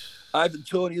 points. Ivan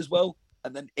Toney as well,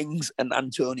 and then Ings and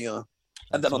Antonio.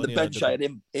 And then on the bench, I had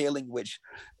him, Ayling, which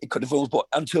it could have ruled, but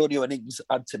Antonio and Ings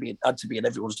had to be in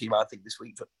everyone's team, I think, this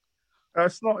week.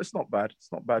 It's not bad. It's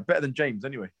not bad. Better than James,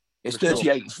 anyway. It's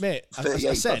 38. Mate,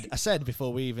 I said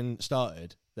before we even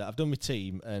started that I've done my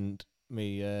team and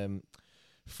me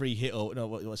free hit. Or no,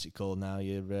 what's it called now?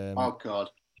 Your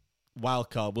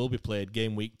Wildcard will be played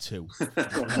game week 2.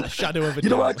 A shadow of a You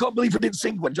know what? I can't believe I didn't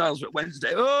sing when Giles went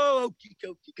Wednesday. Oh,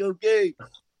 okay.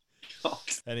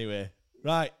 Anyway,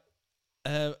 right.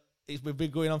 We've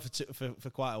been going on for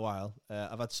quite a while.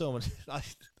 I've had so much.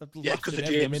 Because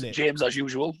of James as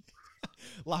usual.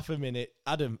 Laugh a minute.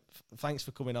 Adam, thanks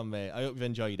for coming on, mate. I hope you've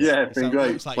enjoyed it. Yeah, it's been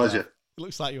great. Pleasure. It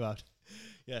looks like you have.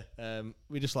 Yeah,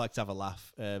 we just like to have a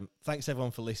laugh. Thanks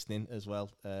everyone for listening as well.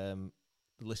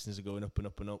 the listeners are going up and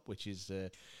up and up, which is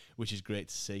great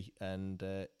to see. And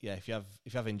if you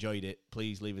have enjoyed it,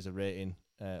 please leave us a rating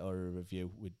or a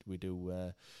review. We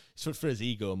do it's for his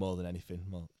ego more than anything.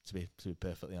 Well, to be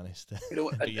perfectly honest. You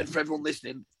know, and for everyone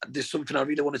listening, there's something I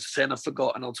really wanted to say and I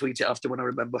forgot, and I'll tweet it after when I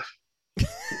remember.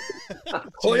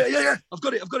 Oh yeah, I've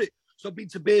got it. So I've been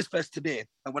to Beers Fest today,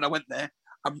 and when I went there,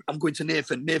 I'm going to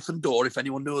Nathan Dorr. If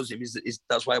anyone knows him, is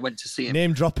that's why I went to see him.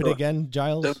 Name dropping again,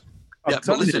 Giles. Yeah,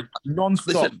 but listen,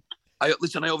 non-stop. I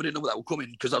already didn't know that was coming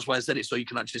because that's why I said it, so you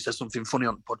can actually say something funny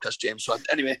on the podcast, James. So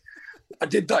anyway, I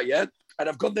did that, yeah, and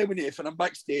I've gone there with Nathan. I'm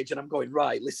backstage, and I'm going,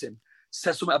 right, listen,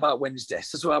 say something about Wednesday.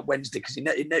 Say something about Wednesday because he's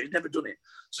never done it.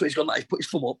 So he's gone like, he's put his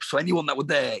thumb up. So anyone that were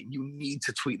there, you need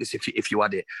to tweet this if you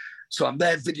had it. So I'm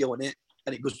there videoing it,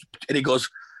 and he goes,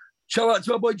 shout out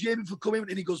to our boy Jamie for coming,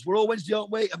 and he goes, we're all Wednesday,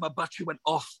 aren't we? And my battery went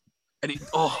off, and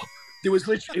there was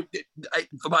literally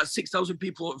about 6,000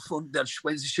 people up front. They had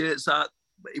Wednesday shirts out.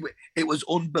 It was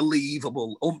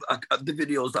unbelievable. The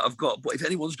videos that I've got, but if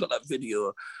anyone's got that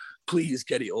video, please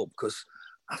get it up because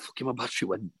my battery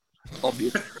went.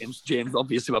 Obviously, James,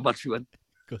 obviously my battery went.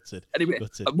 Gutted. Anyway,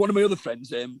 Gutted. One of my other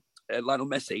friends, Lionel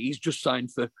Messi, he's just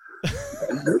signed for.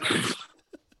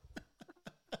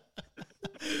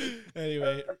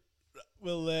 Anyway,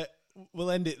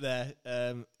 we'll end it there.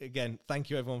 Again,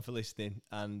 thank you everyone for listening,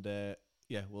 and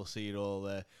we'll see you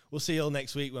all. We'll see you all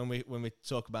next week when we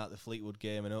talk about the Fleetwood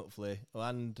game, and hopefully,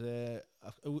 was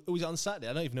it on Saturday?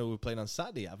 I don't even know we're playing on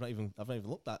Saturday. I've not even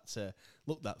looked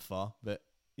that far, but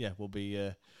yeah, we'll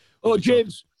be.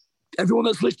 James, everyone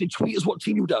that's listening, tweet us what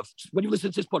team you would have when you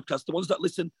listen to this podcast. The ones that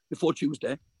listen before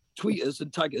Tuesday, tweet us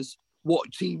and tag us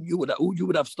what team who you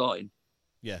would have starting.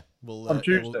 Yeah, we'll on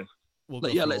Tuesday.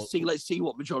 Let's see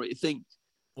what majority think.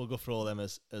 We'll go for all them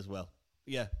as well.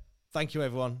 Yeah, thank you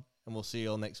everyone, and we'll see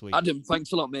you all next week. Adam,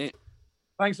 thanks a lot, mate.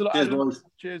 Thanks a lot, Cheers, Adam. boys.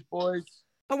 Cheers, boys.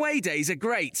 Away days are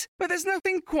great, but there's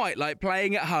nothing quite like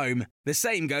playing at home. The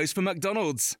same goes for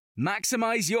McDonald's.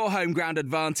 Maximise your home ground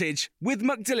advantage with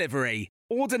McDelivery.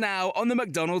 Order now on the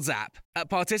McDonald's app. At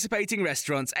participating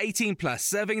restaurants, 18 plus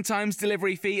serving times,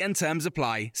 delivery fee and terms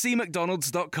apply. See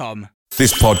mcdonalds.com.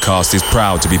 This podcast is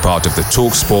proud to be part of the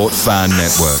TalkSport Fan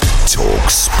Network.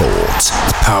 TalkSport.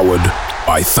 Powered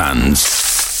by fans.